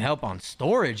need some help on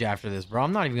storage after this, bro.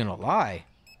 I'm not even gonna lie.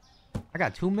 I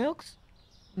got 2 milks?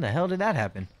 When the hell did that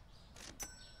happen?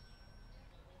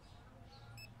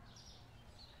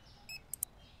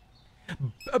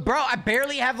 Bro, I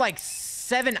barely have like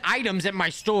 7 items at my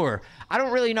store. I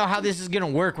don't really know how this is gonna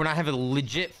work when I have a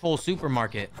legit full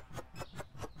supermarket.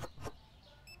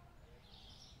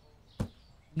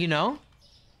 You know?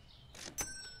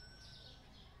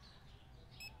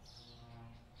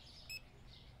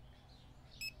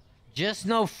 Just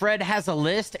know Fred has a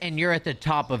list and you're at the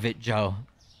top of it, Joe.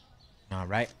 All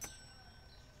right.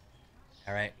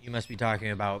 All right. You must be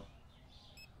talking about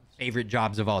favorite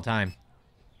jobs of all time.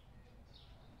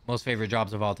 Most favorite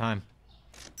jobs of all time.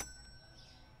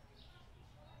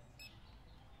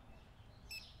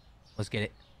 Let's get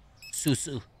it.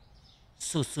 Susu.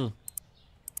 Susu.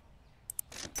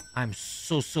 I'm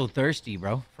so thirsty,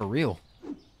 bro. For real.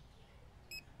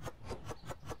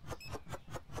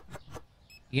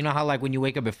 You know how, like, when you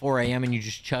wake up at 4 a.m. and you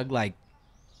just chug, like,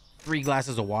 3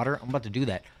 glasses of water? I'm about to do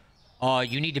that.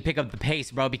 You need to pick up the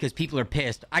pace, bro, because people are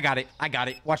pissed. I got it. I got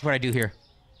it. Watch what I do here.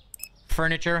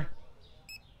 Furniture.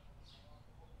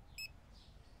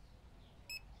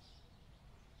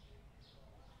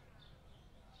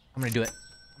 I'm gonna do it.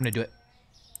 I'm gonna do it.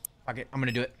 Fuck it. I'm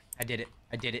gonna do it. I did it.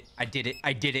 I did it. I did it.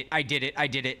 I did it. I did it. I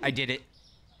did it. I did it.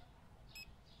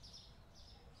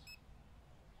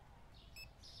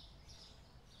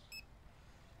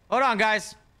 Hold on,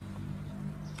 guys.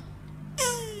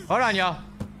 Hold on, y'all.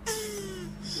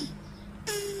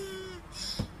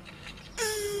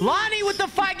 Lonnie, what the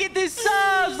fuck? Get this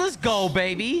subs. Let's go,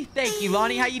 baby. Thank you,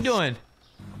 Lonnie. How you doing?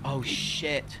 Oh,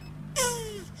 shit.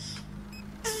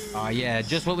 Oh, yeah.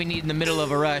 Just what we need in the middle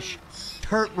of a rush.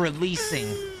 Turret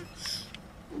releasing.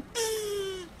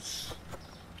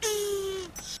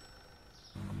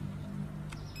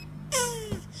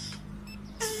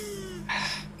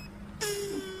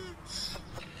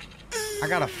 I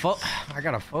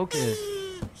gotta focus.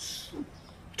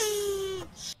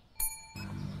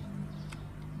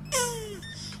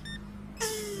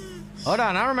 Hold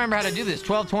on, I remember how to do this.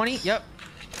 12:20. Yep.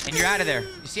 And you're out of there.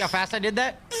 You see how fast I did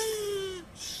that?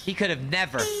 He could have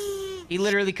never. He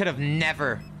literally could have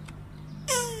never.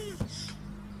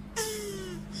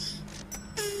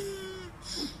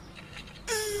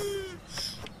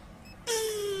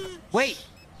 Wait.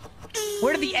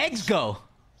 Where did the eggs go?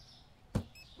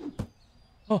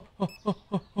 Oh.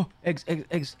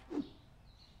 Eggs.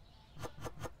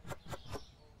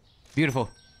 Beautiful.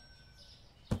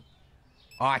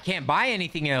 Oh, I can't buy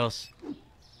anything else.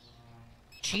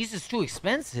 Cheese is too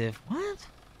expensive. What?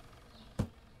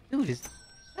 Dude, is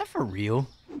that for real?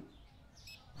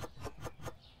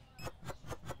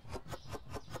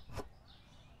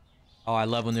 Oh, I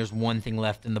love when there's one thing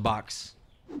left in the box.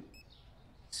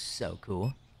 So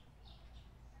cool.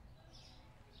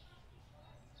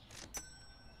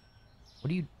 What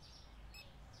do you...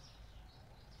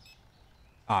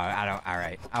 Oh, I don't...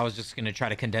 Alright. I was just gonna try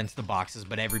to condense the boxes,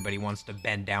 but everybody wants to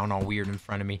bend down all weird in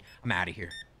front of me. I'm out of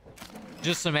here.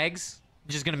 Just some eggs?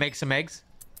 Just gonna make some eggs?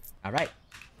 Alright.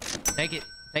 Take it.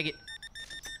 Take it.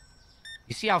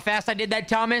 You see how fast I did that,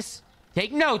 Thomas?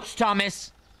 Take notes,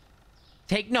 Thomas.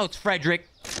 Take notes, Frederick.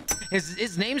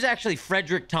 His name's actually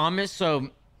Frederick Thomas, so...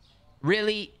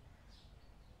 Really?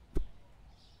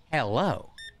 Hello.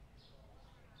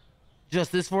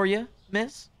 Just this for you,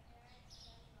 miss?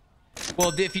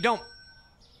 Well, if you don't...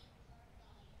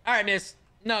 All right, miss.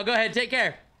 No, go ahead. Take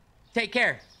care. Take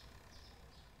care.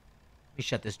 Let me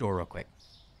shut this door real quick.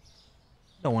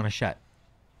 Don't want to shut.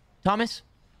 Thomas?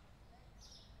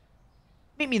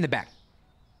 Meet me in the back.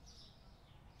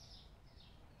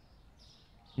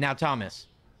 Now, Thomas.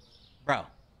 Bro,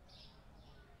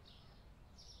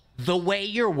 the way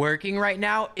you're working right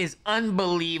now is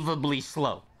unbelievably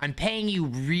slow. I'm paying you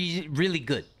really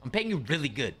good. I'm paying you really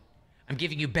good. I'm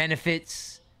giving you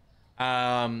benefits.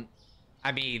 I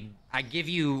mean, I give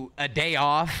you a day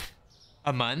off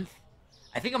a month.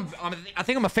 I think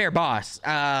I'm a fair boss.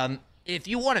 If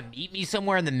you want to meet me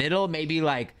somewhere in the middle, maybe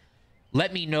like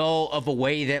let me know of a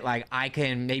way that like I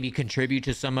can maybe contribute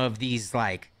to some of these,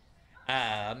 like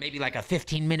maybe like a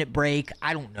 15-minute break.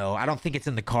 I don't know. I don't think it's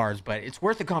in the cards, but it's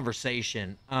worth a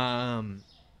conversation.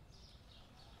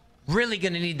 Really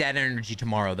gonna need that energy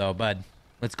tomorrow though, bud.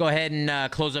 Let's go ahead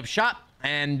and close up shop,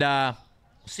 and we'll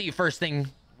see you first thing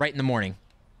right in the morning.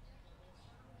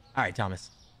 All right, Thomas.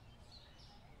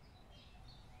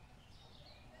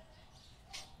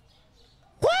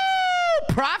 Woo!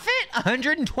 Profit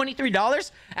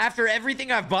 $123 after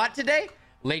everything I've bought today?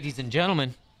 Ladies and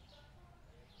gentlemen,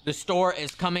 the store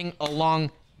is coming along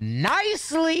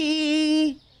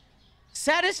nicely.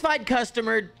 Satisfied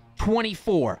customer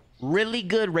 24. Really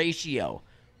good ratio.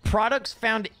 Products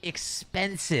found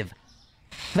expensive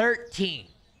 13.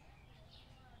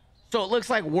 So it looks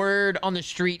like word on the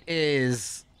street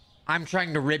is I'm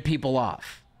trying to rip people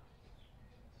off.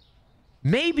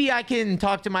 Maybe I can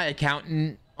talk to my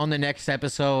accountant on the next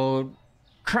episode,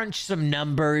 crunch some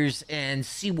numbers, and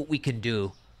see what we can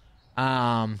do.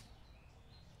 The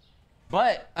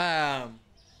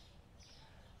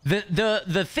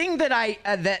thing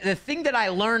that the thing that I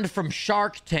learned from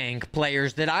Shark Tank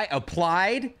players that I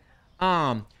applied,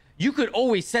 you could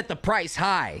always set the price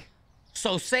high.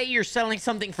 So say you're selling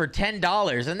something for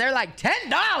 $10 and they're like,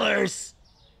 $10?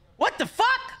 What the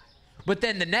fuck? But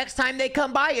then the next time they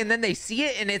come by and then they see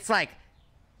it and it's like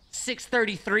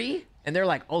 $6.33 and they're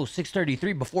like, oh,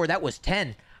 $6.33, before that was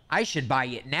 10. I should buy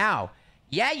it now.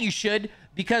 Yeah, you should,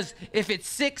 because if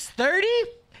it's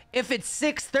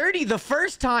 $6.30 the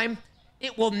first time,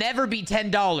 it will never be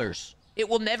 $10. It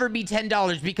will never be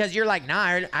 $10 because you're like,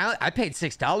 nah, I paid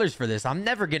 $6 for this. I'm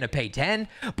never going to pay 10.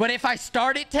 But if I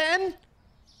start at 10,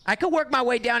 I could work my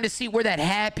way down to see where that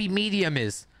happy medium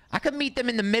is. I could meet them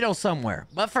in the middle somewhere.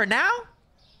 But for now,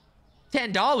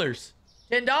 $10.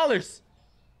 $10.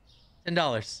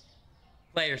 $10.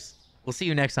 Players, we'll see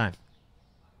you next time.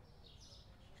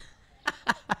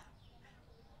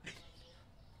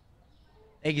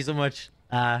 Thank you so much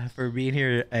for being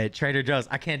here at Trader Joe's.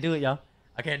 I can't do it, y'all.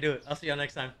 I can't do it. I'll see y'all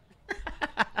next time.